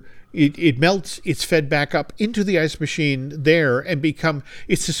water, it melts, it's fed back up into the ice machine there, and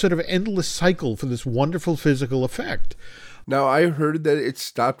it's a sort of endless cycle for this wonderful physical effect. Now, I heard that it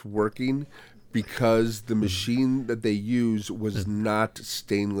stopped working because the machine that they used was not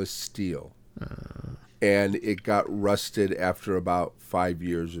stainless steel. And it got rusted after about 5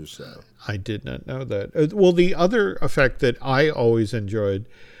 years or so. I did not know that. Well, the other effect that I always enjoyed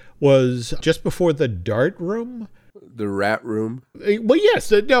was just before the dart room. The rat room? Well,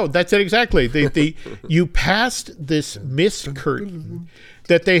 yes. No, that's it exactly. You passed this mist curtain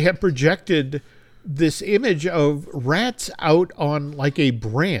that they had projected this image of rats out on like a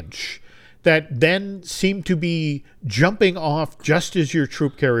branch that then seemed to be jumping off just as your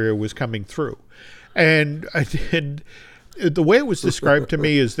troop carrier was coming through. And the way it was described to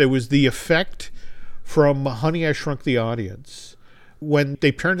me is there was the effect from Honey, I Shrunk the Audience, when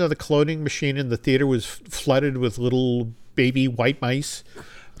they turned on the cloning machine and the theater was flooded with little baby white mice.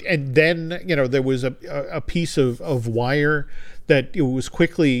 And then, there was a piece of wire that it was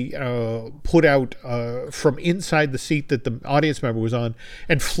quickly put out from inside the seat that the audience member was on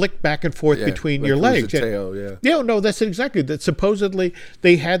and flicked back and forth between your legs. Tail, yeah. Yeah, no, that's exactly that. Supposedly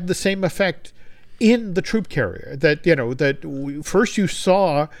they had the same effect in the troop carrier. First you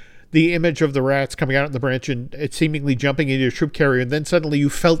saw the image of the rats coming out of the branch and it seemingly jumping into your troop carrier, and then suddenly you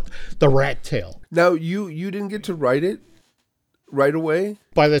felt the rat tail. Now, you didn't get to write it right away?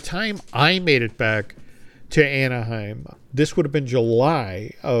 By the time I made it back to Anaheim, this would have been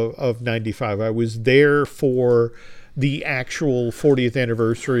July of 95. I was there for the actual 40th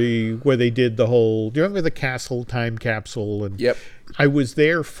anniversary where they did the whole, do you remember the castle time capsule? And yep. I was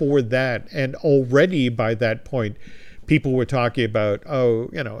there for that. And already by that point, people were talking about,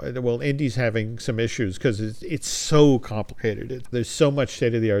 Indy's having some issues because it's so complicated. There's so much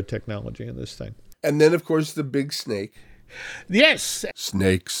state-of-the-art technology in this thing. And then, of course, the big snake. Yes.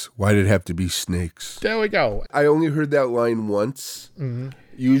 Snakes. Why did it have to be snakes? There we go. I only heard that line once. Mm-hmm.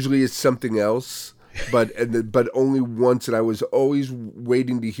 Usually it's something else, but only once, and I was always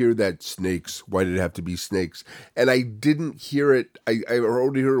waiting to hear that snakes. Why did it have to be snakes? And I didn't hear it. I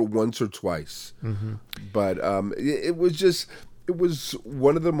only heard it once or twice. Mm-hmm. But it was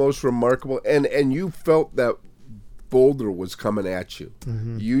one of the most remarkable, and you felt that boulder was coming at you.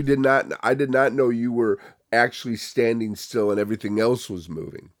 Mm-hmm. I did not know you were actually standing still and everything else was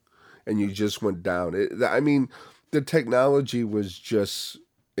moving, and you just went down. The technology was just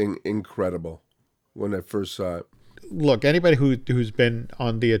incredible when I first saw it. Look, anybody who's been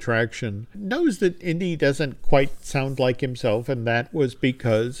on the attraction knows that Indy doesn't quite sound like himself, and that was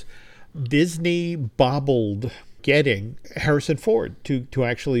because Disney bobbled getting Harrison Ford to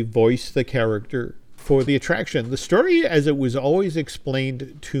actually voice the character for the attraction. The story, as it was always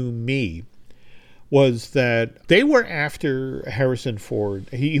explained to me, was that they were after Harrison Ford.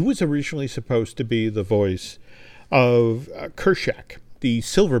 He was originally supposed to be the voice of Kershak, the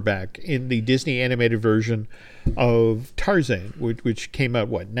silverback in the Disney animated version of Tarzan, which came out,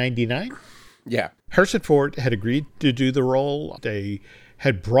 99? Yeah. Harrison Ford had agreed to do the role. They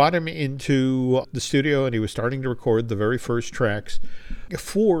had brought him into the studio, and he was starting to record the very first tracks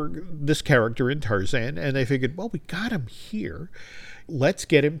for this character in Tarzan, and they figured, well, we got him here. Let's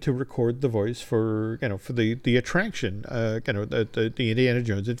get him to record the voice for the attraction, the Indiana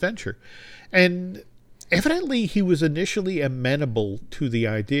Jones adventure. And evidently he was initially amenable to the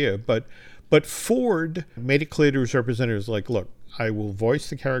idea, but Ford made it clear to his representatives, like, look, I will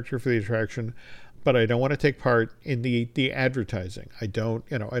voice the character for the attraction, but I don't want to take part in the advertising. I don't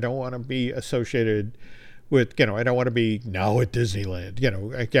want to be associated with, I don't want to be now at Disneyland,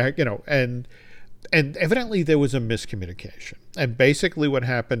 and evidently there was a miscommunication. And basically what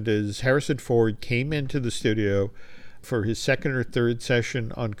happened is Harrison Ford came into the studio for his second or third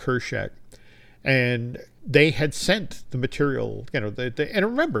session on Kershak, and they had sent the material, and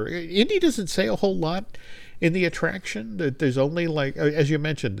remember, Indy doesn't say a whole lot in the attraction. There's only, like, as you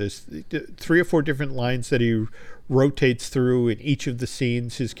mentioned, there's 3 or 4 different lines that he rotates through in each of the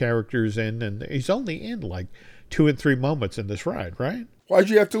scenes his character's in, and he's only in like 2 and 3 moments in this ride, right? Why'd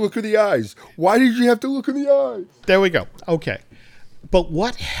you have to look in the eyes? Why did you have to look in the eyes? There we go. Okay. But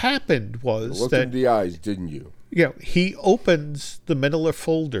what happened was look in the eyes, didn't you? He opens the manila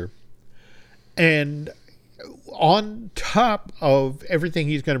folder, and on top of everything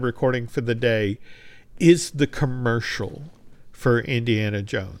he's going to be recording for the day is the commercial for Indiana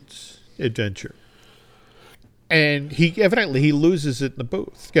Jones Adventure. And he loses it in the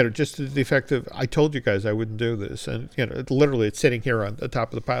booth, just to the effect of, I told you guys I wouldn't do this. And, literally it's sitting here on the top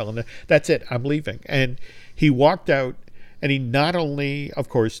of the pile, and that's it, I'm leaving. And he walked out, and he not only, of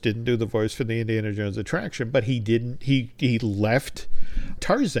course, didn't do the voice for the Indiana Jones attraction, but he left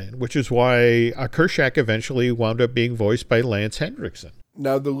Tarzan, which is why Kershak eventually wound up being voiced by Lance Henriksen.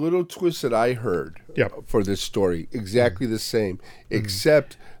 Now, the little twist that I heard for this story, exactly the same,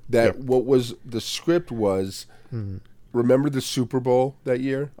 except that what was the script was, remember the Super Bowl that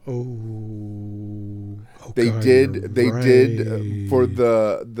year? They did for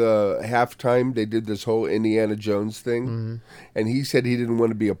the halftime, they did this whole Indiana Jones thing, and he said he didn't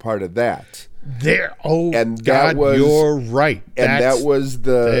want to be a part of that. And God, you're right. That was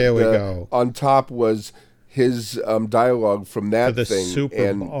there we go. On top was his dialogue from that the thing.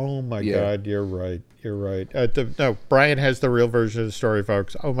 Super Bowl. Oh my God, you're right. You're right. No, Brian has the real version of the story,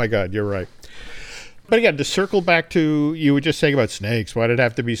 folks. Oh my God, you're right. But again, to circle back to you were just saying about snakes, why did it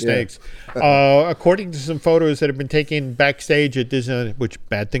have to be snakes? According to some photos that have been taken backstage at Disneyland, which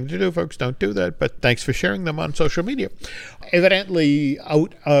bad thing to do, folks, don't do that. But thanks for sharing them on social media. Evidently,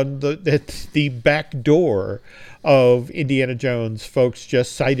 out on the back door of Indiana Jones, folks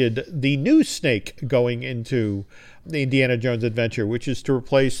just sighted the new snake going into the Indiana Jones adventure, which is to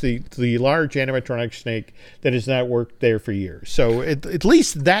replace the large animatronic snake that has not worked there for years. So at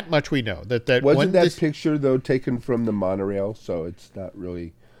least that much we know. That wasn't that picture though taken from the monorail, so it's not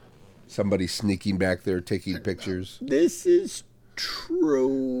really somebody sneaking back there taking pictures. This is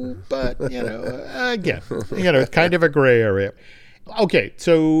true, but again, it's kind of a gray area. Okay,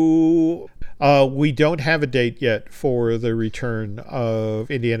 so we don't have a date yet for the return of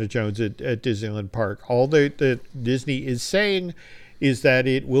Indiana Jones at Disneyland Park. All that Disney is saying is that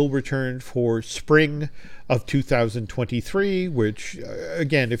it will return for spring of 2023, which,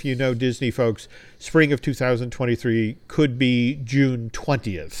 again, if you know Disney, folks, spring of 2023 could be June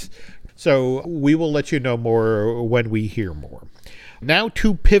 20th. So we will let you know more when we hear more. Now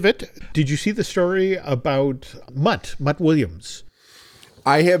to pivot. Did you see the story about Mutt Williams?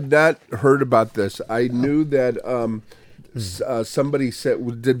 I have not heard about this. I knew that somebody said,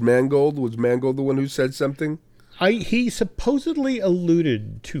 was Mangold the one who said something? He supposedly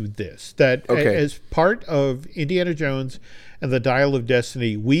alluded to this, that as part of Indiana Jones and the Dial of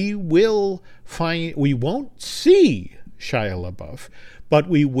Destiny, we won't see Shia LaBeouf, but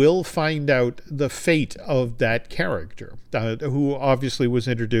we will find out the fate of that character, who obviously was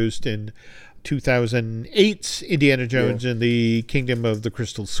introduced in 2008's Indiana Jones and the Kingdom of the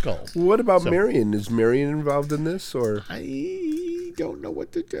Crystal Skull. What about Marion? Is Marion involved in this, or? I don't know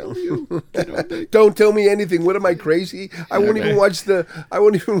what to tell you. Don't tell me anything. What am I, crazy? I won't even watch the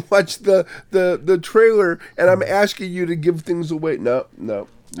trailer, and I'm asking you to give things away. No, not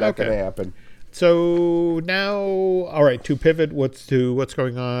going to happen. So now, all right, to pivot, what's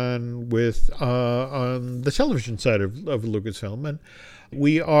going on with on the television side of Lucasfilm, and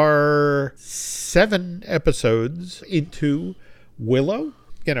we are 7 episodes into Willow,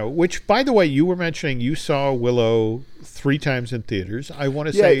 which, by the way, you were mentioning you saw Willow 3 times in theaters. I want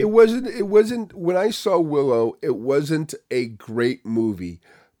to say it wasn't when I saw Willow, it wasn't a great movie.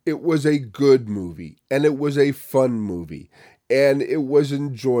 It was a good movie, and it was a fun movie. And it was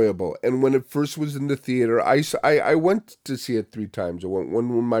enjoyable. And when it first was in the theater, I went to see it 3 times. I went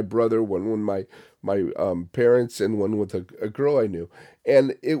one with my brother, one with my parents, and one with a girl I knew.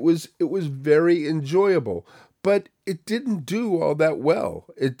 And it was very enjoyable. But it didn't do all that well.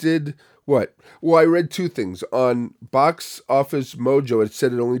 It did what? Well, I read 2 things. On Box Office Mojo, it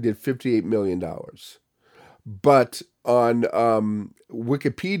said it only did $58 million. But on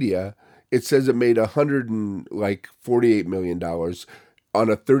Wikipedia, it says it made $148 million on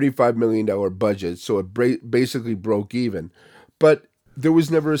a $35 million budget, so it basically broke even. But there was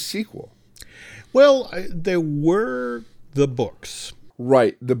never a sequel. Well, there were the books.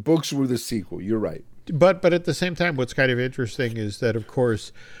 Right. The books were the sequel. You're right. But at the same time, what's kind of interesting is that, of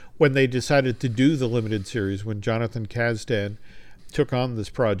course, when they decided to do the limited series, when Jonathan Kasdan took on this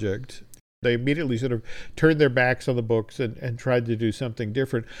project, they immediately sort of turned their backs on the books and tried to do something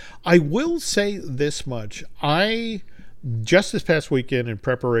different. I will say this much. Just this past weekend, in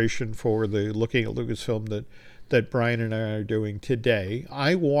preparation for the Looking at Lucasfilm that Brian and I are doing today,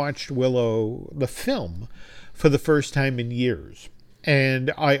 I watched Willow, the film, for the first time in years.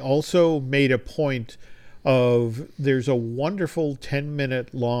 And I also made a point of, there's a wonderful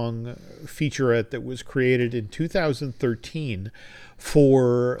 10-minute long featurette that was created in 2013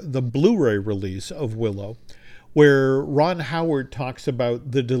 for the Blu-ray release of Willow, where Ron Howard talks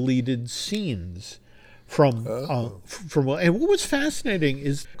about the deleted scenes from and what was fascinating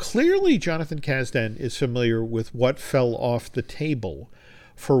is clearly Jonathan Kasdan is familiar with what fell off the table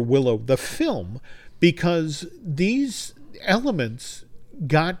for Willow, the film, because these elements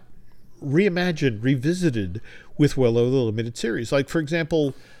got reimagined, revisited with Willow, the limited series. Like, for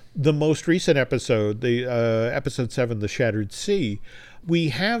example, the most recent episode, the episode 7, The Shattered Sea, we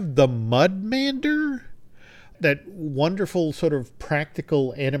have the Mudmander, that wonderful sort of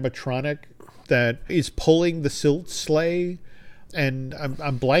practical animatronic that is pulling the silt sleigh. And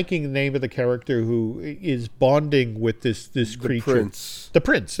I'm blanking the name of the character who is bonding with this creature. The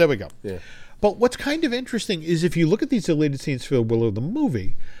Prince. There we go. Yeah. But what's kind of interesting is if you look at these deleted scenes for Willow the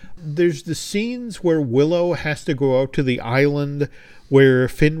movie, there's the scenes where Willow has to go out to the island where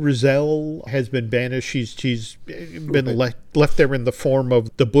Finn Rizal has been banished. She's been left there in the form of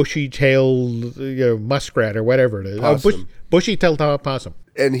the bushy-tailed muskrat or whatever it is. Possum. Bushy-tailed possum.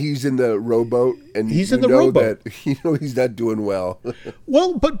 And he's in the rowboat, and he's in the rowboat. That he's not doing well.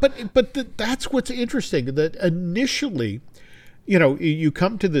 Well, that's what's interesting. That initially, you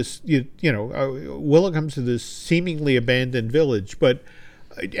come to this. Willow comes to this seemingly abandoned village, but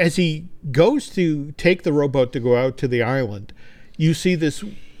as he goes to take the rowboat to go out to the island, you see this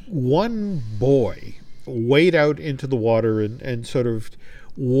one boy wade out into the water and sort of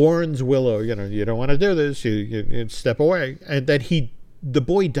warns Willow, you don't want to do this. You step away, and that the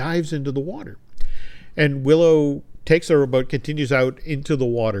boy dives into the water, and Willow takes the rowboat, continues out into the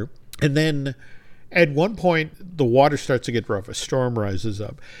water, and then at one point the water starts to get rough. A storm rises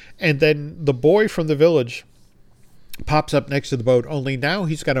up, and then the boy from the village pops up next to the boat, only now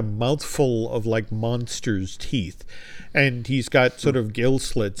he's got a mouthful of like monster's teeth, and he's got sort of gill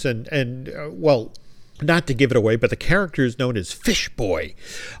slits, and well, not to give it away, but the character is known as Fish Boy.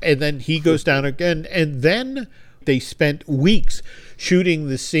 And then he goes down again, and then they spent weeks shooting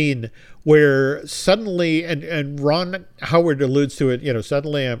the scene where suddenly, and Ron Howard alludes to it,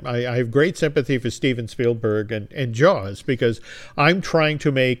 suddenly I have great sympathy for Steven Spielberg and Jaws, because I'm trying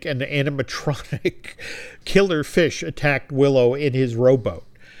to make an animatronic killer fish attack Willow in his rowboat.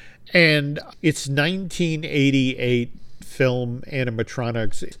 And it's 1988 film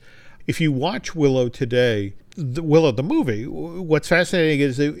animatronics. If you watch Willow today, Willow the movie, what's fascinating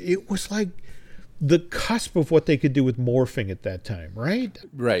is it was like the cusp of what they could do with morphing at that time, right?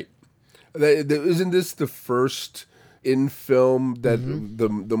 Right. Isn't this the first in film that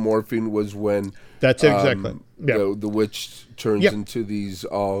the morphing was when that's exactly the witch turns into these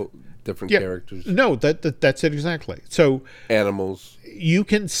all different characters? No, that's it exactly. So animals. You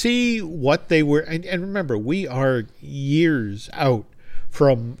can see what they were, and remember, we are years out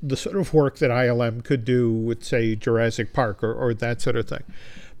from the sort of work that ILM could do with, say, Jurassic Park or that sort of thing.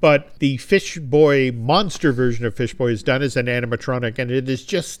 But the Fish Boy monster version of Fish Boy is done as an animatronic, and it is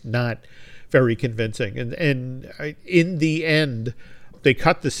just not very convincing. And in the end, they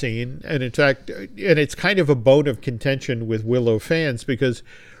cut the scene, and in fact, and it's kind of a bone of contention with Willow fans, because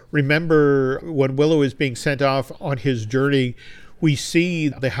remember when Willow is being sent off on his journey, we see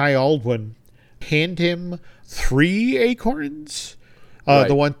the High Aldwin hand him 3 acorns. Right.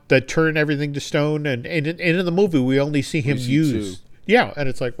 The one that turn everything to stone, and in the movie we only see him use 2. Yeah, and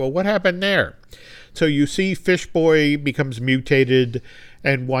it's like, well, what happened there? So you see Fish Boy becomes mutated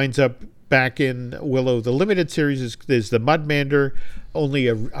and winds up back in Willow. The limited series is the Mudmander, only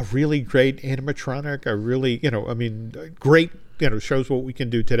a really great animatronic, a really, great, shows what we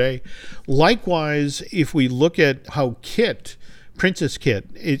can do today. Likewise, if we look at how Princess Kit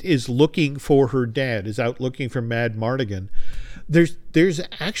is looking for her dad, is out looking for Mad Mardigan, there's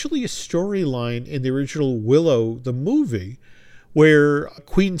actually a storyline in the original Willow, the movie, where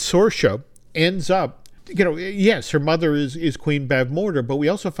Queen Sorsha ends up, yes, her mother is Queen Bavmorda, but we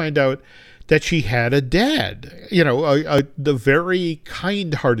also find out that she had a dad, the very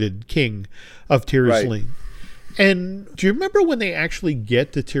kind-hearted king of Tirasleen. Right. And do you remember when they actually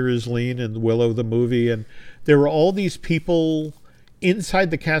get to Tirasleen in Willow, the movie, and there were all these people inside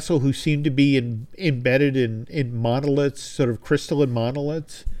the castle who seemed to be embedded in monoliths, sort of crystalline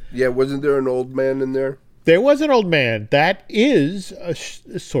monoliths? Yeah, wasn't there an old man in there? There was an old man. That is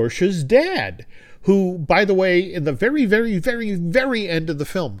Sorsha's dad, who, by the way, in the very, very, very, very end of the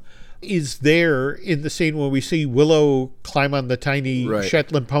film, is there in the scene where we see Willow climb on the tiny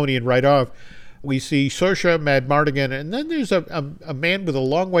Shetland pony and ride off. We see Sorsha, Mad Mardigan, and then there's a man with a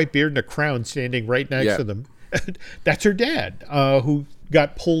long white beard and a crown standing right next to them. That's her dad, who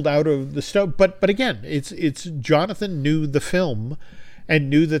got pulled out of the stove. But again, it's Jonathan knew the film and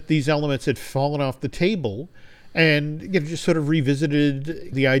knew that these elements had fallen off the table, and just sort of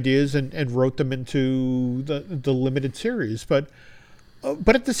revisited the ideas and wrote them into the limited series. But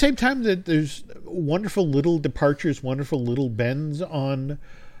at the same time, that there's wonderful little departures, wonderful little bends on.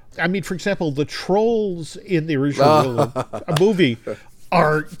 I mean, for example, the trolls in the original movie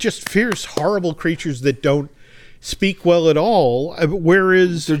are just fierce, horrible creatures that don't speak well at all,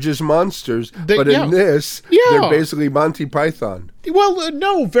 whereas they're just monsters. But in this, they're basically Monty Python. Well,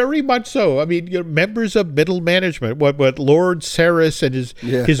 no, very much so. I mean, members of middle management, what Lord Saris and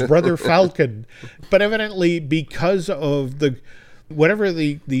his brother Falcon, but evidently because of the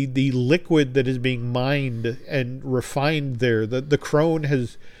liquid that is being mined and refined there, the crone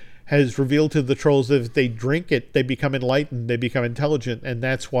has revealed to the trolls that if they drink it, they become enlightened, they become intelligent, and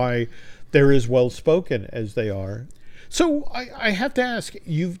that's why they're as well-spoken as they are. So I have to ask,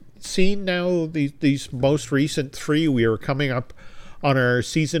 you've seen now these most recent 3. We are coming up on our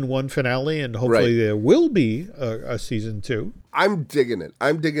season 1 finale, and hopefully there will be a season 2. I'm digging it.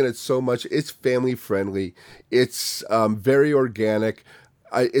 I'm digging it so much. It's family-friendly. It's very organic.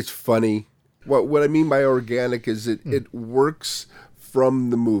 It's funny. What I mean by organic is it works from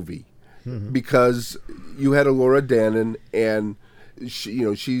the movie because you had a Laura Dannon and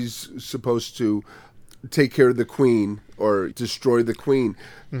she's supposed to take care of the queen or destroy the queen,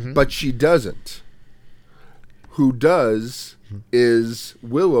 but she doesn't. Who does is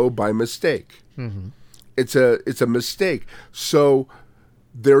Willow by mistake. It's a mistake. So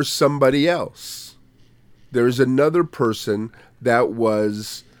there's somebody else. There's another person that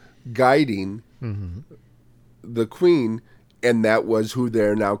was guiding the queen, and that was who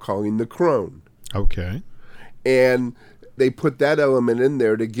they're now calling the crone. Okay. And they put that element in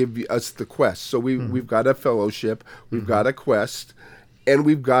there to give us the quest. So we've got a fellowship, we've got a quest, and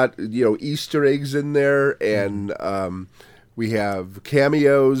we've got Easter eggs in there, and we have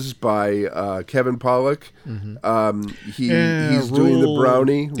cameos by Kevin Pollak. He's doing the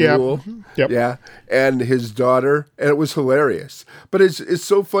brownie Rule, yeah, and his daughter, and it was hilarious. But it's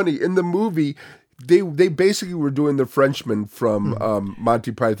so funny in the movie. They basically were doing the Frenchman from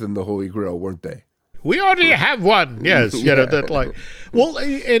Monty Python, the Holy Grail, weren't they? We already have one. Yes, that like. Well,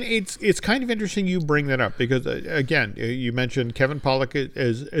 and it's kind of interesting you bring that up because again, you mentioned Kevin Pollak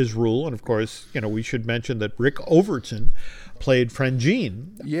as Rule, and of course, we should mention that Rick Overton played Friend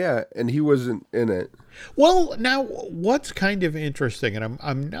Jean. Yeah, and he wasn't in it. Well, now what's kind of interesting, and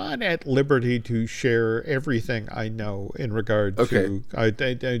I'm not at liberty to share everything I know in regard to.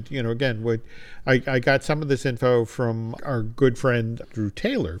 I got some of this info from our good friend Drew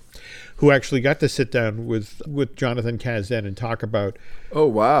Taylor, who actually got to sit down with Jonathan Kasdan and talk about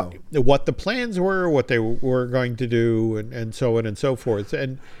what the plans were, what they were going to do, and so on and so forth.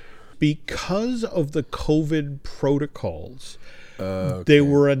 And because of the COVID protocols, there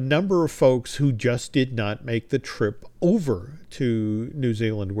were a number of folks who just did not make the trip over to New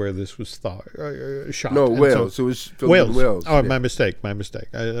Zealand where this was shot. No, Wales. So it was filmed in Wales. Oh, my mistake.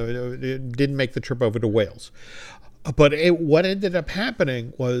 I didn't make the trip over to Wales. But what ended up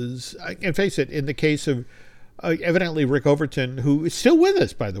happening was, and face it, in the case of evidently Rick Overton, who is still with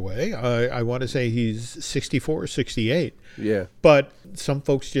us, by the way. I want to say he's 64 or 68. Yeah. But some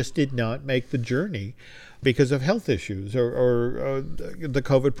folks just did not make the journey because of health issues or the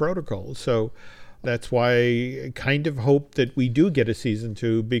COVID protocol. So that's why I kind of hope that we do get a season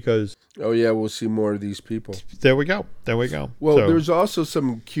 2 because... Oh, yeah, we'll see more of these people. There we go. Well, there's also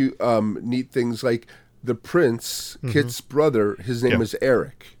some cute, neat things like the prince, Kit's brother, his name is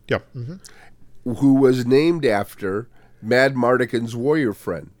Eric. Yep. Who was named after Mad Mardigan's warrior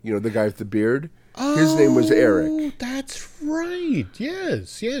friend. The guy with the beard. His name was Eric. That's right.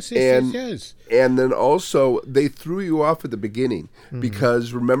 Yes. And then also, they threw you off at the beginning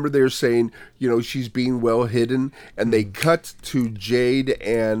because remember they were saying, she's being well hidden, and they cut to Jade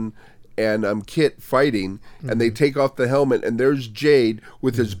and Kit fighting, and they take off the helmet, and there's Jade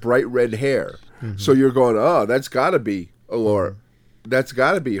with his bright red hair. So you're going, oh, that's got to be Allura. That's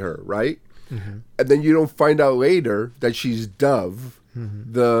got to be her, right? And then you don't find out later that she's Dove.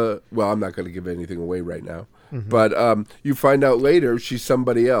 I'm not going to give anything away right now, but you find out later she's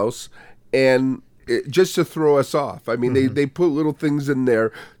somebody else, and just to throw us off. I mean, they put little things in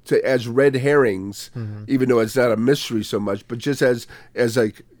there as red herrings, even though it's not a mystery so much, but just as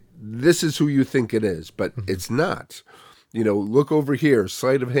like, this is who you think it is, but it's not. Look over here,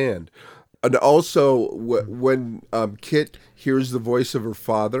 sleight of hand. And also, when Kit hears the voice of her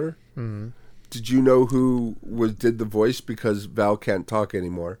father, did you know who did the voice? Because Val can't talk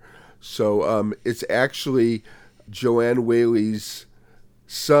anymore. So it's actually Joanne Whaley's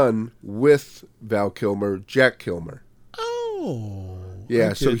son with Val Kilmer, Jack Kilmer. Oh.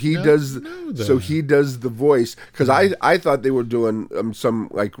 Yeah, so he does the voice, because I thought they were doing some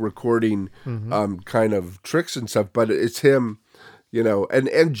like recording kind of tricks and stuff, but it's him.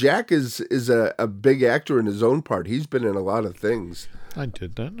 And Jack is a big actor in his own part. He's been in a lot of things. I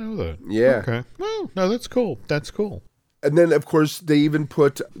did not know that. Yeah. Okay. Well, no, that's cool. And then, of course, they even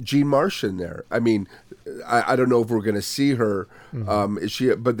put Jean Marsh in there. I mean, I don't know if we're going to see her. Is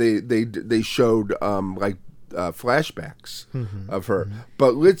she? But they showed flashbacks of her.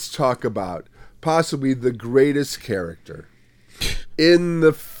 But let's talk about possibly the greatest character in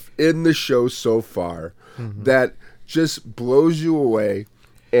the show so far that just blows you away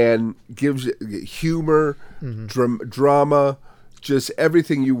and gives humor, drama, just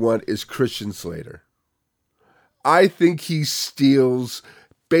everything you want is Christian Slater. I think he steals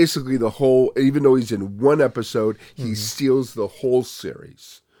basically the whole, even though he's in one episode, he steals the whole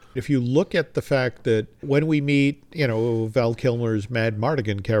series. If you look at the fact that when we meet, Val Kilmer's Mad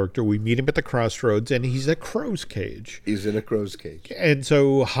Mardigan character, we meet him at the crossroads and he's a crow's cage. He's in a crow's cage. And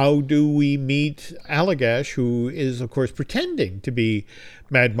so how do we meet Allagash, who is, of course, pretending to be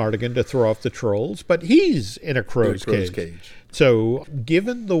Mad Mardigan to throw off the trolls, but he's in a crow's cage. So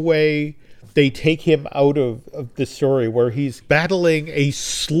given the way they take him out of the story where he's battling a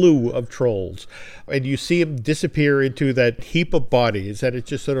slew of trolls and you see him disappear into that heap of bodies, that it's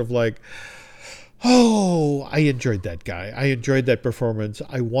just sort of like, oh, I enjoyed that guy. I enjoyed that performance.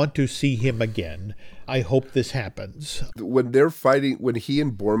 I want to see him again. I hope this happens. When they're fighting, when he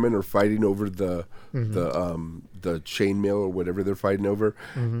and Borman are fighting over the chainmail or whatever they're fighting over,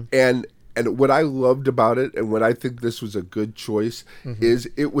 and what I loved about it, and what I think this was a good choice, is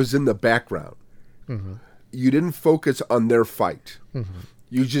it was in the background. You didn't focus on their fight.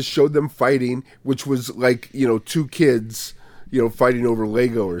 You just showed them fighting, which was like, two kids, fighting over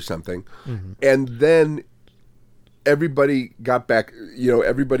Lego or something. And then everybody got back,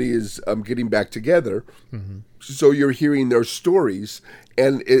 everybody is getting back together. So you're hearing their stories,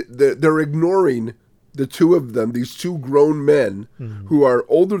 and they're ignoring the two of them, these two grown men who are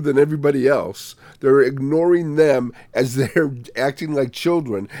older than everybody else. They're ignoring them as they're acting like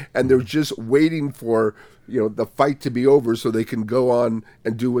children, and they're just waiting for the fight to be over so they can go on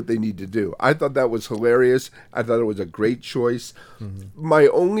and do what they need to do. I thought that was hilarious. I thought it was a great choice. My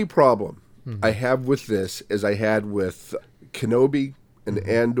only problem I have with this, as I had with Kenobi and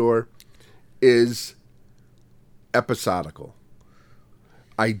Andor, is episodical.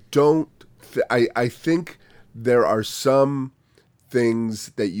 I think there are some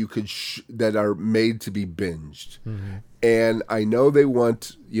things that you could that are made to be binged, and I know they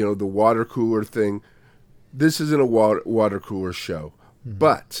want the water cooler thing. This isn't a water cooler show,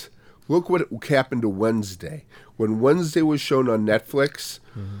 but look what happened to Wednesday. When Wednesday was shown on Netflix,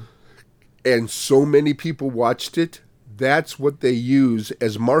 and so many people watched it, that's what they use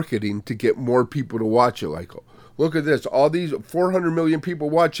as marketing to get more people to watch it. Like, look at this. All these 400 million people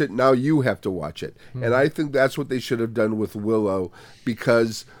watch it. Now you have to watch it. And I think that's what they should have done with Willow,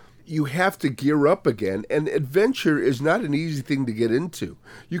 because you have to gear up again. And adventure is not an easy thing to get into.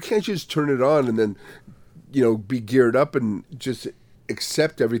 You can't just turn it on and then, be geared up and just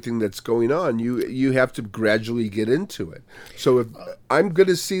accept everything that's going on. You have to gradually get into it. So if I'm going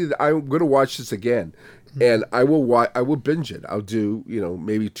to see that, I'm going to watch this again, and I will binge it. I'll do,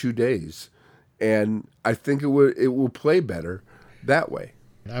 maybe 2 days. And I think it will play better that way.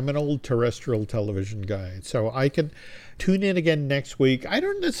 I'm an old terrestrial television guy, so I can tune in again next week. I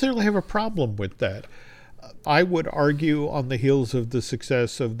don't necessarily have a problem with that. I would argue on the heels of the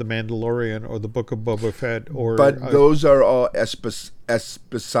success of The Mandalorian or The Book of Boba Fett, but those are all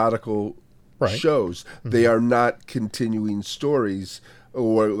episodical shows. They are not continuing stories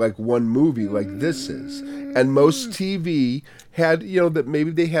or like one movie like this is. And most TV had, that maybe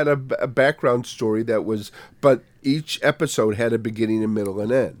they had a background story that was, but each episode had a beginning and middle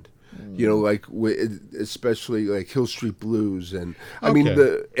and end. Like especially like Hill Street Blues, and I mean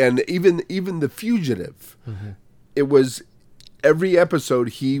even The Fugitive. It was every episode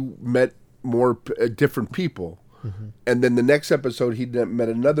he met more different people, and then the next episode he met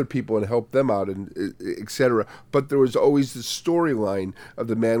another people and helped them out, and etc. But there was always the storyline of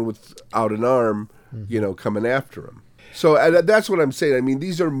the man without an arm, coming after him. So that's what I'm saying. I mean,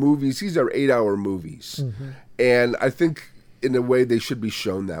 these are movies. These are 8-hour movies, and I think in a way they should be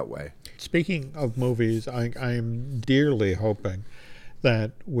shown that way. Speaking of movies, I'm dearly hoping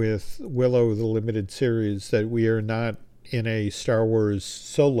that with Willow, the limited series, that we are not in a Star Wars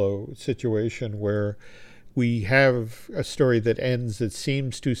Solo situation where we have a story that ends that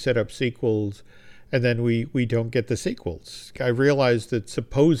seems to set up sequels, and then we don't get the sequels. I realize that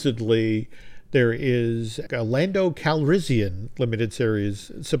supposedly there is a Lando Calrissian limited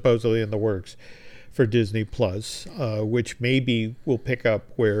series supposedly in the works for Disney Plus, which maybe will pick up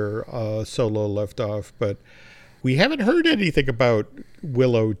where Solo left off, but we haven't heard anything about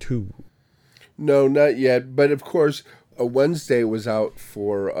Willow 2. No, not yet. But of course, a Wednesday was out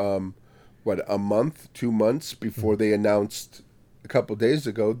for a month, 2 months before they announced a couple days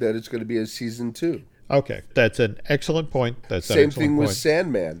ago that it's going to be a season 2. Okay, that's an excellent point. Same thing with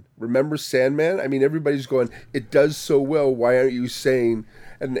Sandman. Remember Sandman? I mean, everybody's going, it does so well. Why aren't you saying?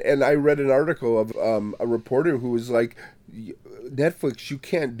 And I read an article of a reporter who was like, Netflix, you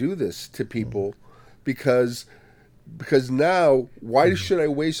can't do this to people because now, why should I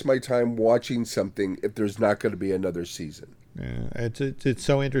waste my time watching something if there's not going to be another season? Yeah, it's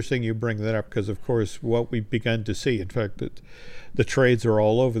so interesting you bring that up because, of course, what we've begun to see, in fact, that the trades are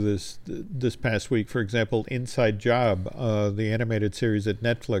all over this past week. For example, Inside Job, the animated series at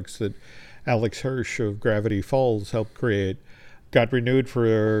Netflix that Alex Hirsch of Gravity Falls helped create, got renewed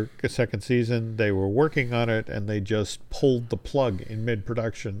for a second season. They were working on it, and they just pulled the plug in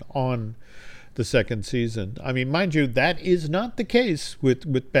mid-production on the second season. I mean, mind you, that is not the case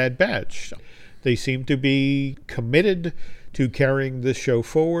with Bad Batch. They seem to be committed to carrying this show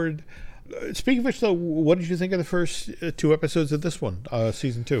forward. Speaking of which, though, what did you think of the first 2 episodes of this one,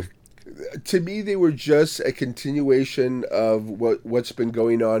 season 2? To me, they were just a continuation of what's been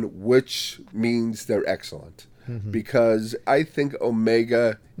going on, which means they're excellent. Mm-hmm. Because I think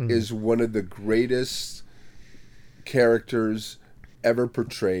Omega is one of the greatest characters ever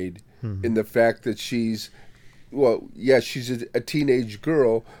portrayed in the fact that she's a teenage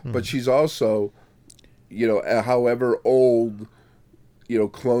girl, but she's also, however old,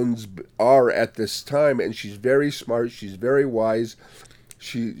 clones are at this time, and she's very smart, she's very wise.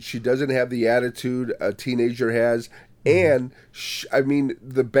 She doesn't have the attitude a teenager has, and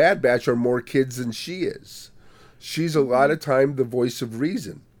the Bad Batch are more kids than she is. She's a lot of time the voice of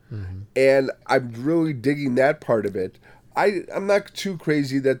reason, and I'm really digging that part of it. I'm not too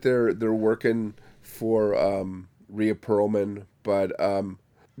crazy that they're working for Rhea Perlman, but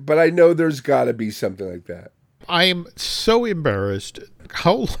I know there's got to be something like that. I am so embarrassed.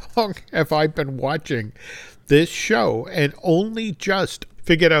 How long have I been watching this show and only just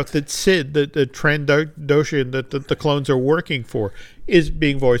figured out that Sid, the Trandoshan that the clones are working for, is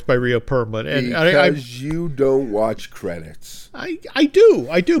being voiced by Rhea Perlman. And because you don't watch credits. I do,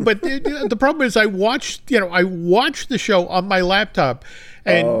 but the problem is I watched the show on my laptop.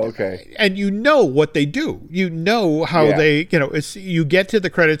 And, okay. And you know what they do. You know how they, you get to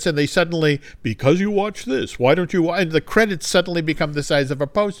the credits and they suddenly, because you watch this, why don't you? And the credits suddenly become the size of a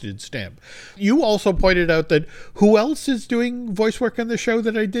postage stamp. You also pointed out that who else is doing voice work on the show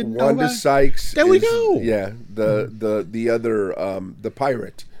that I didn't know about? Wanda Sykes. There we go. Yeah, the other, the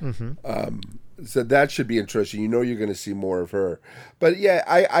pirate. So that should be interesting. You're going to see more of her. But yeah,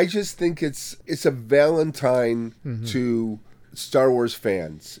 I just think it's a Valentine to Star Wars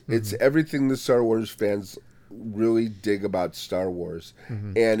fans. It's everything the Star Wars fans really dig about Star Wars.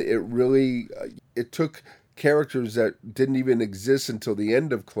 And it really it took characters that didn't even exist until the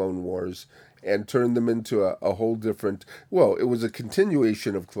end of Clone Wars and turned them into a whole different, it was a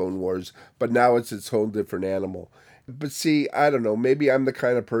continuation of Clone Wars, but now it's its whole different animal. But see, I don't know, maybe I'm the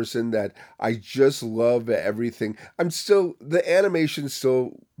kind of person that I just love everything. The animation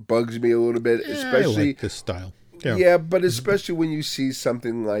still bugs me a little bit, especially I like this style. Yeah, but especially when you see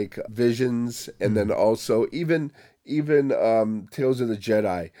something like Visions, and then also even Tales of the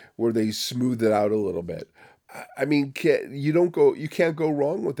Jedi, where they smooth it out a little bit. I mean, you can't go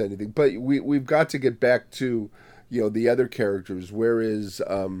wrong with anything. But we've got to get back to the other characters. Where is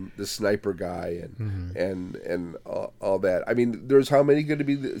the sniper guy and all that? I mean, there's how many going to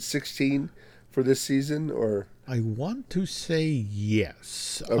be? 16 for this season, or I want to say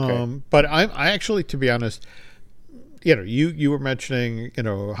yes. Okay. But I actually, to be honest. You were mentioning,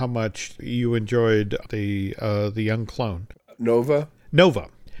 how much you enjoyed the young clone. Nova.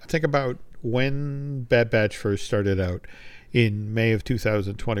 Think about when Bad Batch first started out in May of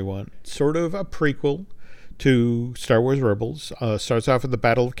 2021. Sort of a prequel to Star Wars Rebels. Starts off at the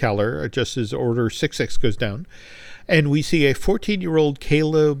Battle of Kalar, just as Order 66 goes down. And we see a 14-year-old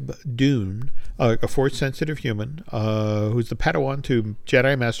Caleb Dune, a Force-sensitive human, who's the Padawan to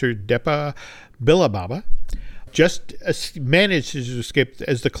Jedi Master Depa Billababa. Just manages to escape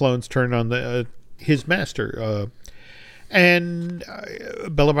as the clones turn on his master. And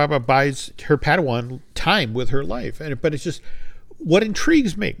Billababa buys her Padawan time with her life. But it's just, what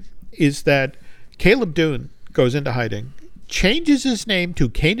intrigues me is that Caleb Dune goes into hiding, changes his name to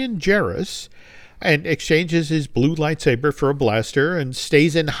Kanan Jarrus, and exchanges his blue lightsaber for a blaster and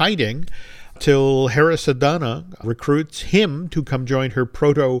stays in hiding till Hera Sadana recruits him to come join her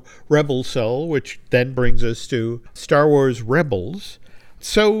proto-rebel cell, which then brings us to Star Wars Rebels.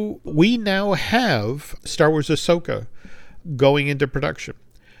 So we now have Star Wars Ahsoka going into production.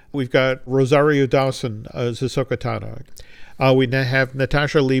 We've got Rosario Dawson as Ahsoka Tano. We now have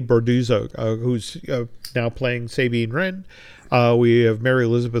Natasha Lee Borduzzo, who's now playing Sabine Wren. We have Mary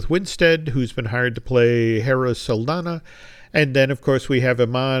Elizabeth Winstead, who's been hired to play Hera Saldana. And then, of course, we have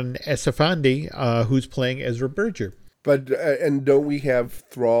Iman Esfandi, who's playing Ezra Bridger. But and don't we have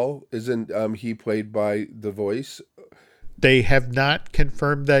Thrall? Isn't he played by The Voice? They have not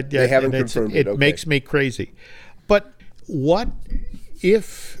confirmed that yet. They haven't confirmed it. It makes me crazy. But what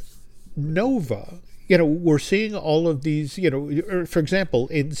if Nova we're seeing all of these, for example,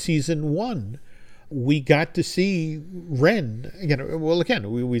 in season 1, we got to see Ren, well,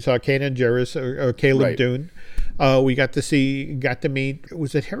 again, we saw Kanan Jarrus or Caleb Right. Dune. We got to meet,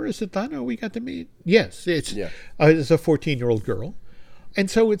 was it Hera Zathana we got to meet? Yes, it's a 14-year-old girl. And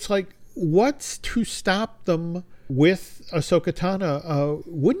so it's like, what's to stop them with Ahsoka Tano?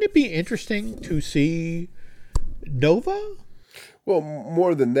 Wouldn't it be interesting to see Nova? Well,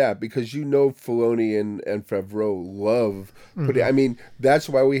 more than that, because Filoni and Favreau love putting. I mean, that's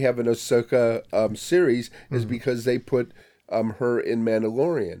why we have an Ahsoka series, is because they put her in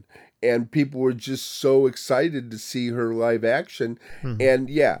Mandalorian, and people were just so excited to see her live action. And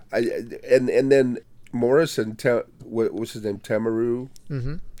and then Morrison, what's his name, Tamaru?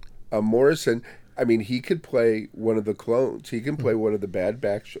 Morrison. I mean, he could play one of the clones. He can play one of the Bad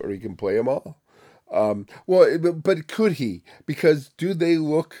Batch, or he can play them all. But could he? Because do they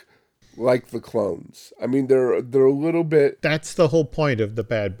look like the clones? I mean, they're a little bit. That's the whole point of the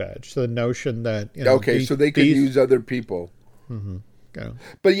Bad Batch. The notion that So they could use other people. Yeah.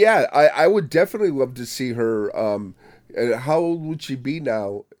 But yeah, I would definitely love to see her. And how old would she be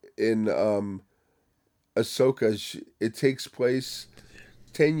now in Ahsoka? It takes place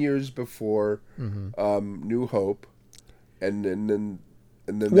 10 years before New Hope, and then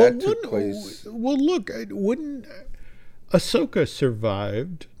that took place. Well, look, wouldn't Ahsoka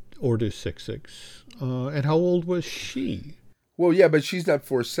survived Order 66? And how old was she? Well, yeah, but she's not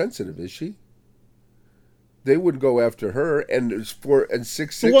Force sensitive, is she? They would go after her, and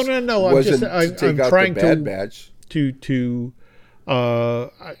 6 Well, no. I'm trying the Bad Batch.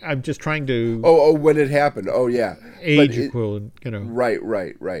 I'm just trying to. Oh, when it happened. Oh, yeah. Age equivalent,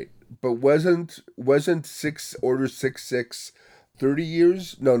 Right. But wasn't Order 66 30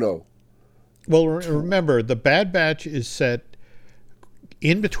 years? No. Well, remember, the Bad Batch is set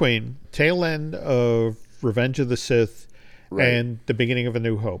in between tail end of Revenge of the Sith and the beginning of A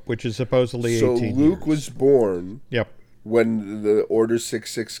New Hope, which is supposedly 18 years. So Luke was born Yep. when the Order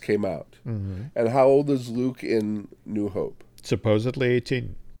 66 came out. And how old is Luke in New Hope? Supposedly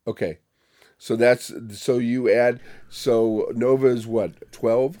 18. Okay. So Nova is what,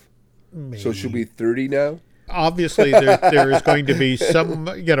 12? Maybe. So she'll be 30 now? Obviously, there is going to be some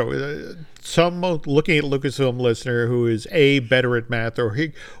looking at Lucasfilm listener who is better at math or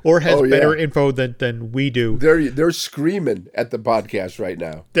has better info than we do. They're screaming at the podcast right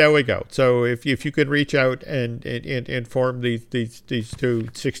now. There we go. So if you could reach out and inform these two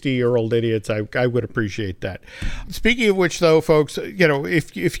 60-year-old idiots, I would appreciate that. Speaking of which, though, folks,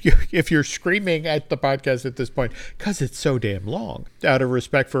 if you're screaming at the podcast at this point because it's so damn long, out of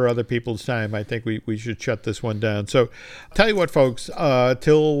respect for other people's time, I think we should shut this one down. So tell you what, folks,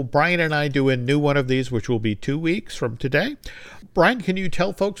 till Brian and I do a new one of these, which will be 2 weeks from today. Brian, can you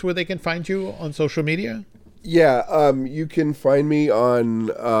tell folks where they can find you on social media? Yeah, you can find me on,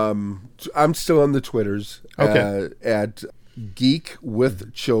 I'm still on the Twitters, at Geek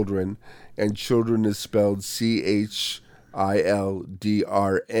with Children, and children is spelled CHILDRN.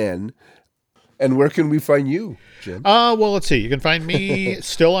 And where can we find you, Jim? Well, let's see. You can find me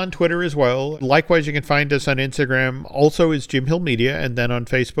still on Twitter as well. Likewise, you can find us on Instagram, also as Jim Hill Media, and then on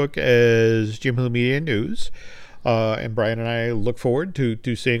Facebook as Jim Hill Media News. And Brian and I look forward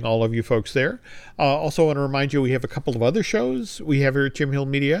to seeing all of you folks there. Also want to remind you, we have a couple of other shows we have here at Jim Hill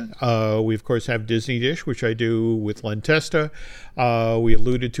Media. We, of course, have Disney Dish, which I do with Len Testa. We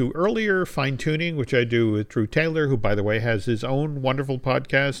alluded to earlier Fine Tuning, which I do with Drew Taylor, who, by the way, has his own wonderful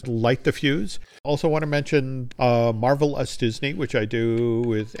podcast, Light the Fuse. Also want to mention Marvel Us Disney, which I do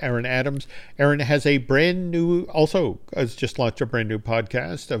with Aaron Adams. Aaron has a has just launched a brand new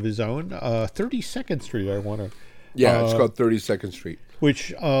podcast of his own, 32nd Street, it's called 32nd Street.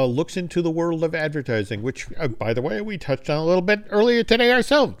 Which looks into the world of advertising, which, by the way, we touched on a little bit earlier today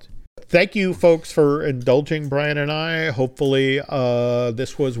ourselves. Thank you, folks, for indulging Brian and I. Hopefully,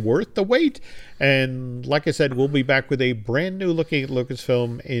 this was worth the wait. And like I said, we'll be back with a brand new Looking at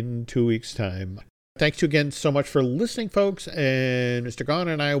Lucasfilm in 2 weeks' time. Thanks again so much for listening, folks. And Mr. Gahn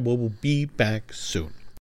and I will be back soon.